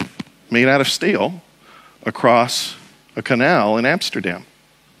bridge made out of steel across a canal in Amsterdam.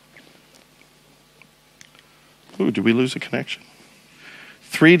 Ooh, did we lose a connection?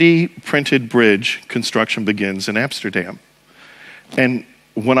 3D printed bridge construction begins in Amsterdam. And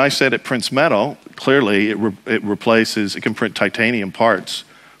when I said it prints metal, clearly it can print titanium parts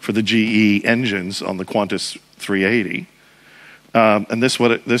for the GE engines on the Qantas 380. And this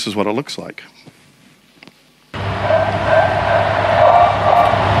is what it looks like.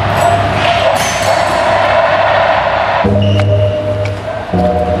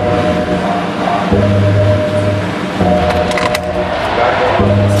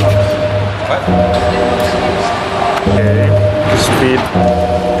 Speed.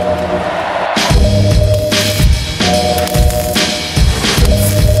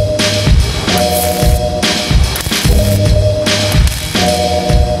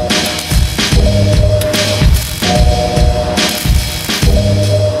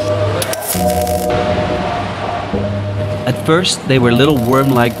 At first, they were little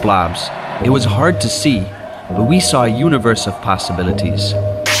worm-like blobs. It was hard to see, but we saw a universe of possibilities.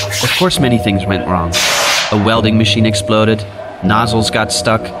 Of course, many things went wrong. A welding machine exploded, nozzles got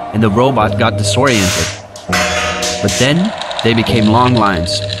stuck, and the robot got disoriented. But then, they became long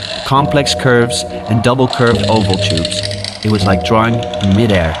lines, complex curves, and double-curved oval tubes. It was like drawing in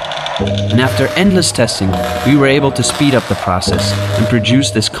midair. And after endless testing, we were able to speed up the process and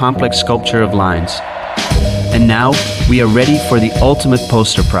produce this complex sculpture of lines. And now, we are ready for the ultimate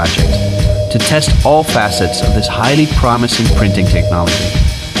poster project, to test all facets of this highly promising printing technology.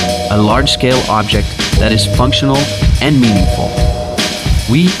 A large-scale object that is functional and meaningful.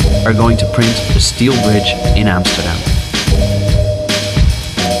 We are going to print a steel bridge in Amsterdam.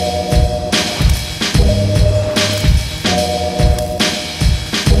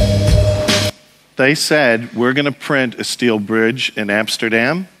 They said, we're going to print a steel bridge in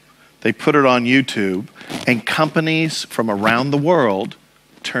Amsterdam. They put it on YouTube, and companies from around the world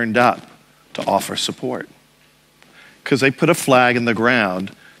turned up to offer support. Because they put a flag in the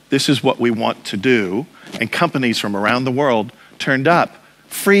ground, this is what we want to do, and companies from around the world turned up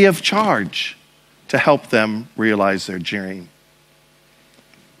free of charge to help them realize their dream.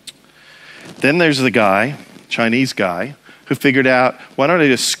 Then there's the guy, Chinese guy, who figured out, why don't I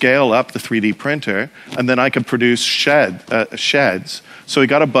just scale up the 3D printer and then I could produce sheds. So he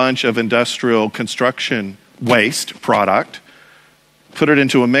got a bunch of industrial construction waste product, put it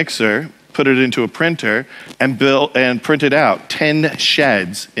into a mixer, put it into a printer, and printed out 10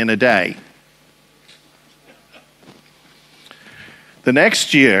 sheds in a day. The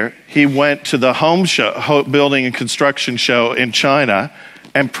next year, he went to the building and construction show in China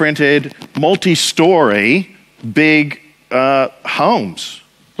and printed multi-story big homes.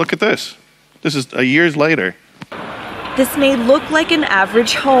 Look at this. This is years later. This may look like an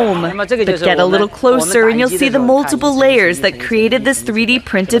average home, but get a little closer and you'll see the multiple layers that created this 3D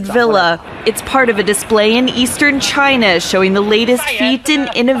printed villa. It's part of a display in eastern China showing the latest feat in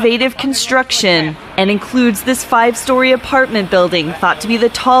innovative construction, and includes this 5-story apartment building thought to be the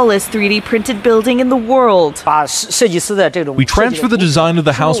tallest 3D printed building in the world. We transfer the design of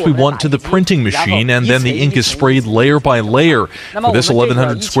the house we want to the printing machine, and then the ink is sprayed layer by layer. For this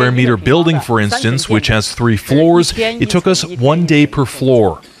 1,100 square meter building, for instance, which has 3 floors, it took us 1 day per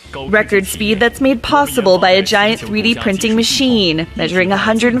floor. Record speed that's made possible by a giant 3D printing machine, measuring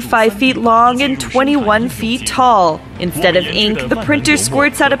 105 feet long and 21 feet tall. Instead of ink, the printer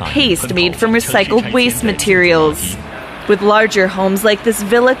squirts out a paste made from recycled waste materials. With larger homes like this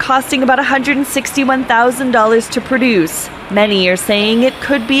villa costing about $161,000 to produce, many are saying it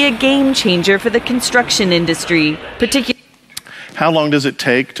could be a game changer for the construction industry. How long does it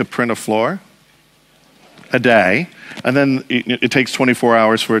take to print a floor? A day. And then it takes 24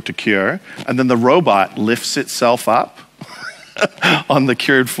 hours for it to cure. And then the robot lifts itself up on the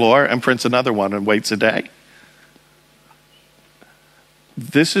cured floor and prints another one and waits a day.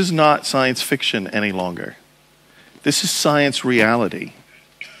 This is not science fiction any longer. This is science reality.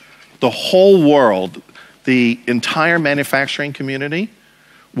 The whole world, the entire manufacturing community,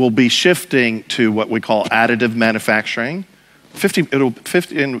 will be shifting to what we call additive manufacturing.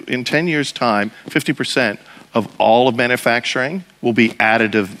 In 10 years' time, 50% of all of manufacturing will be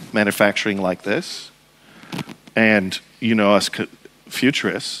additive manufacturing like this. And you know us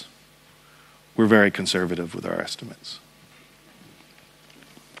futurists, we're very conservative with our estimates.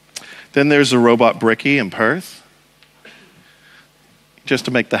 Then there's the robot Bricky in Perth, just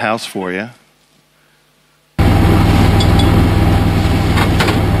to make the house for you.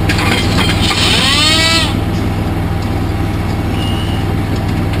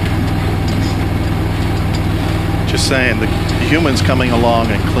 Just saying, the human's coming along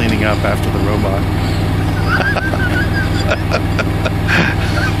and cleaning up after the robot.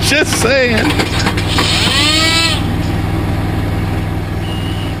 Just saying.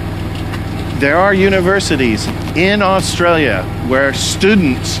 There are universities in Australia where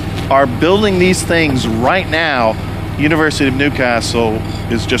students are building these things right now. University of Newcastle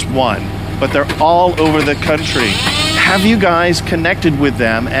is just one, but they're all over the country. Have you guys connected with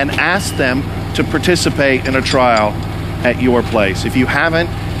them and asked them to participate in a trial at your place? If you haven't,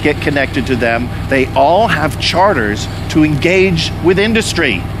 get connected to them. They all have charters to engage with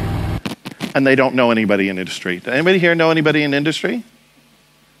industry. And they don't know anybody in industry. Does anybody here know anybody in industry?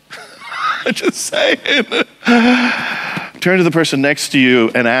 Just saying. Turn to the person next to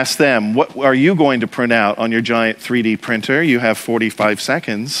you and ask them, what are you going to print out on your giant 3D printer? You have 45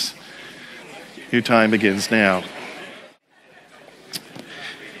 seconds. Your time begins now.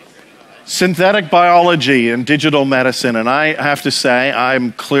 Synthetic biology and digital medicine, and I have to say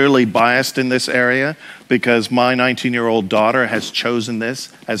I'm clearly biased in this area because my 19-year-old daughter has chosen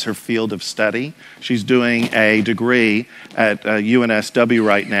this as her field of study. She's doing a degree at UNSW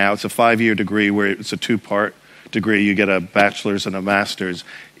right now. It's a 5-year degree where it's a 2-part degree. You get a bachelor's and a master's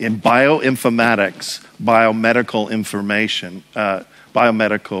in bioinformatics, biomedical information,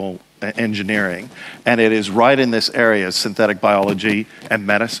 biomedical engineering, and it is right in this area, synthetic biology and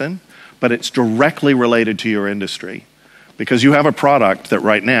medicine. But it's directly related to your industry because you have a product that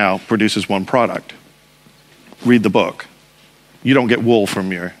right now produces one product. Read the book. You don't get wool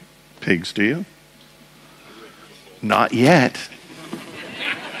from your pigs, do you? Not yet.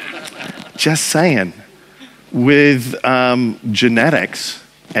 Just saying. With genetics,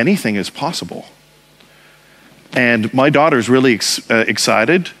 anything is possible. And my daughter's really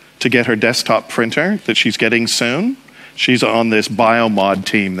excited to get her desktop printer that she's getting soon. She's on this biomod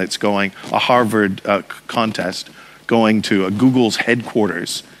team that's going, a Harvard contest, going to Google's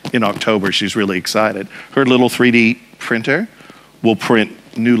headquarters in October. She's really excited. Her little 3D printer will print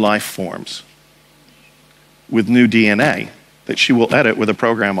new life forms with new DNA that she will edit with a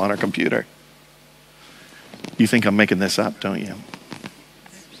program on her computer. You think I'm making this up, don't you?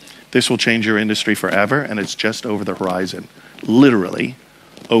 This will change your industry forever, and it's just over the horizon. Literally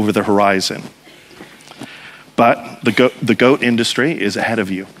over the horizon. But the goat industry is ahead of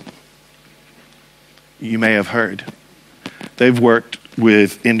you. You may have heard. They've worked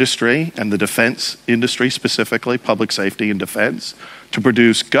with industry and the defense industry specifically, public safety and defense, to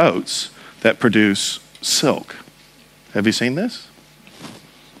produce goats that produce silk. Have you seen this?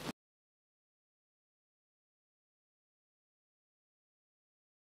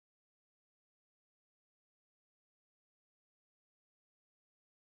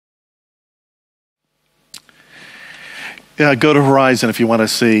 Yeah, go to Horizon if you want to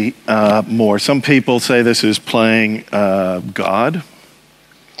see more. Some people say this is playing God.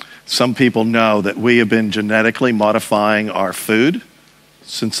 Some people know that we have been genetically modifying our food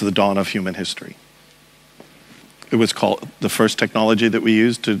since the dawn of human history. It was called the first technology that we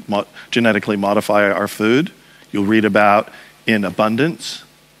used to genetically modify our food. You'll read about in Abundance.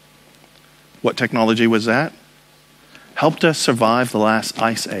 What technology was that? Helped us survive the last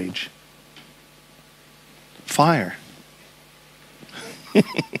ice age. Fire.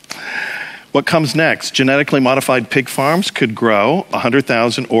 What comes next? Genetically modified pig farms could grow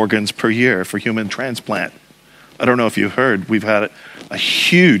 100,000 organs per year for human transplant. I don't know if you heard, we've had a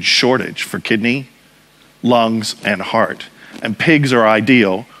huge shortage for kidney, lungs, and heart. And pigs are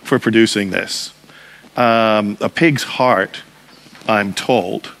ideal for producing this. A pig's heart, I'm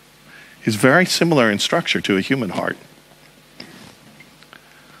told, is very similar in structure to a human heart.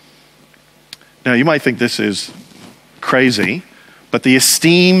 Now, you might think this is crazy, but the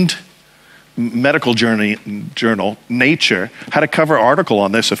esteemed medical journal, Nature, had a cover article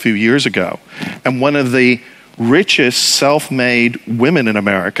on this a few years ago. And one of the richest self-made women in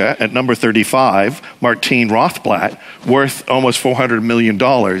America, at number 35, Martine Rothblatt, worth almost $400 million,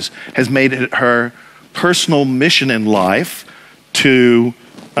 has made it her personal mission in life to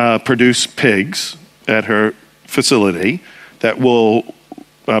produce pigs at her facility that will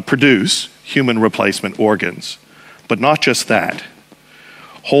produce human replacement organs. But not just that.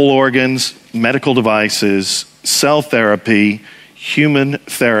 Whole organs, medical devices, cell therapy, human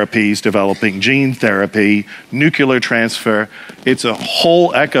therapies, developing gene therapy, nuclear transfer. It's a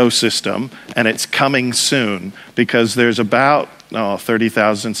whole ecosystem, and it's coming soon because there's about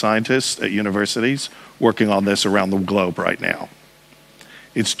 30,000 scientists at universities working on this around the globe right now.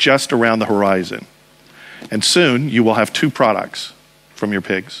 It's just around the horizon. And soon you will have two products from your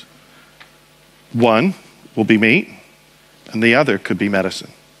pigs. One will be meat, and the other could be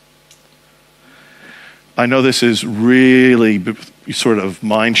medicine. I know this is really sort of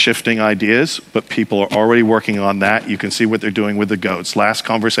mind-shifting ideas, but people are already working on that. You can see what they're doing with the goats. Last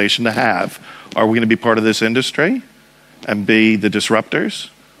conversation to have. Are we going to be part of this industry and be the disruptors,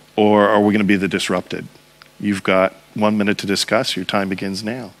 or are we going to be the disrupted? You've got 1 minute to discuss. Your time begins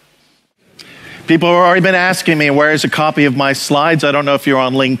now. People have already been asking me, where is a copy of my slides? I don't know if you're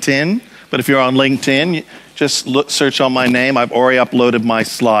on LinkedIn, but if you're on LinkedIn, just search on my name. I've already uploaded my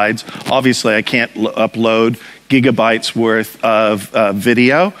slides. Obviously, I can't upload gigabytes worth of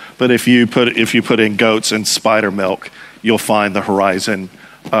video, but if you put in goats and spider milk, you'll find the Horizon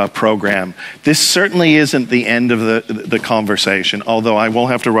program. This certainly isn't the end of the conversation, although I will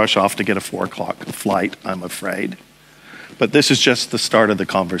have to rush off to get a 4 o'clock flight, I'm afraid. But this is just the start of the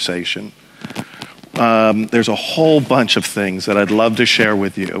conversation. There's a whole bunch of things that I'd love to share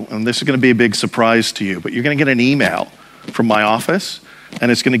with you, and this is going to be a big surprise to you, but you're going to get an email from my office, and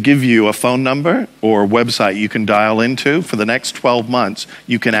it's going to give you a phone number or a website you can dial into. For the next 12 months,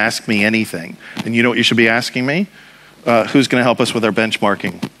 you can ask me anything. And you know what you should be asking me? Who's going to help us with our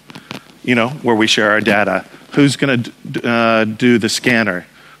benchmarking? You know, where we share our data. Who's going to do the scanner?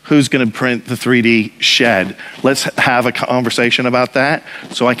 Who's going to print the 3D shed? Let's have a conversation about that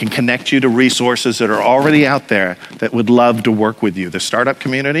so I can connect you to resources that are already out there that would love to work with you. The startup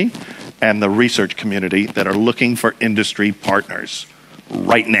community and the research community that are looking for industry partners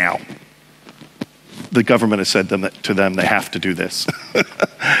right now. The government has said to them they have to do this.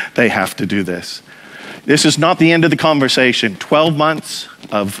 They have to do this. This is not the end of the conversation. 12 months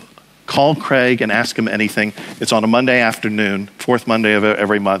of call Craig and ask him anything. It's on a Monday afternoon, fourth Monday of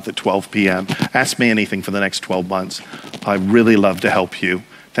every month at 12 p.m. Ask me anything for the next 12 months. I really love to help you.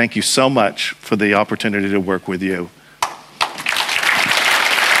 Thank you so much for the opportunity to work with you.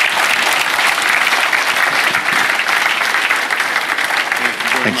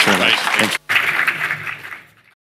 Thanks very much. Thank you.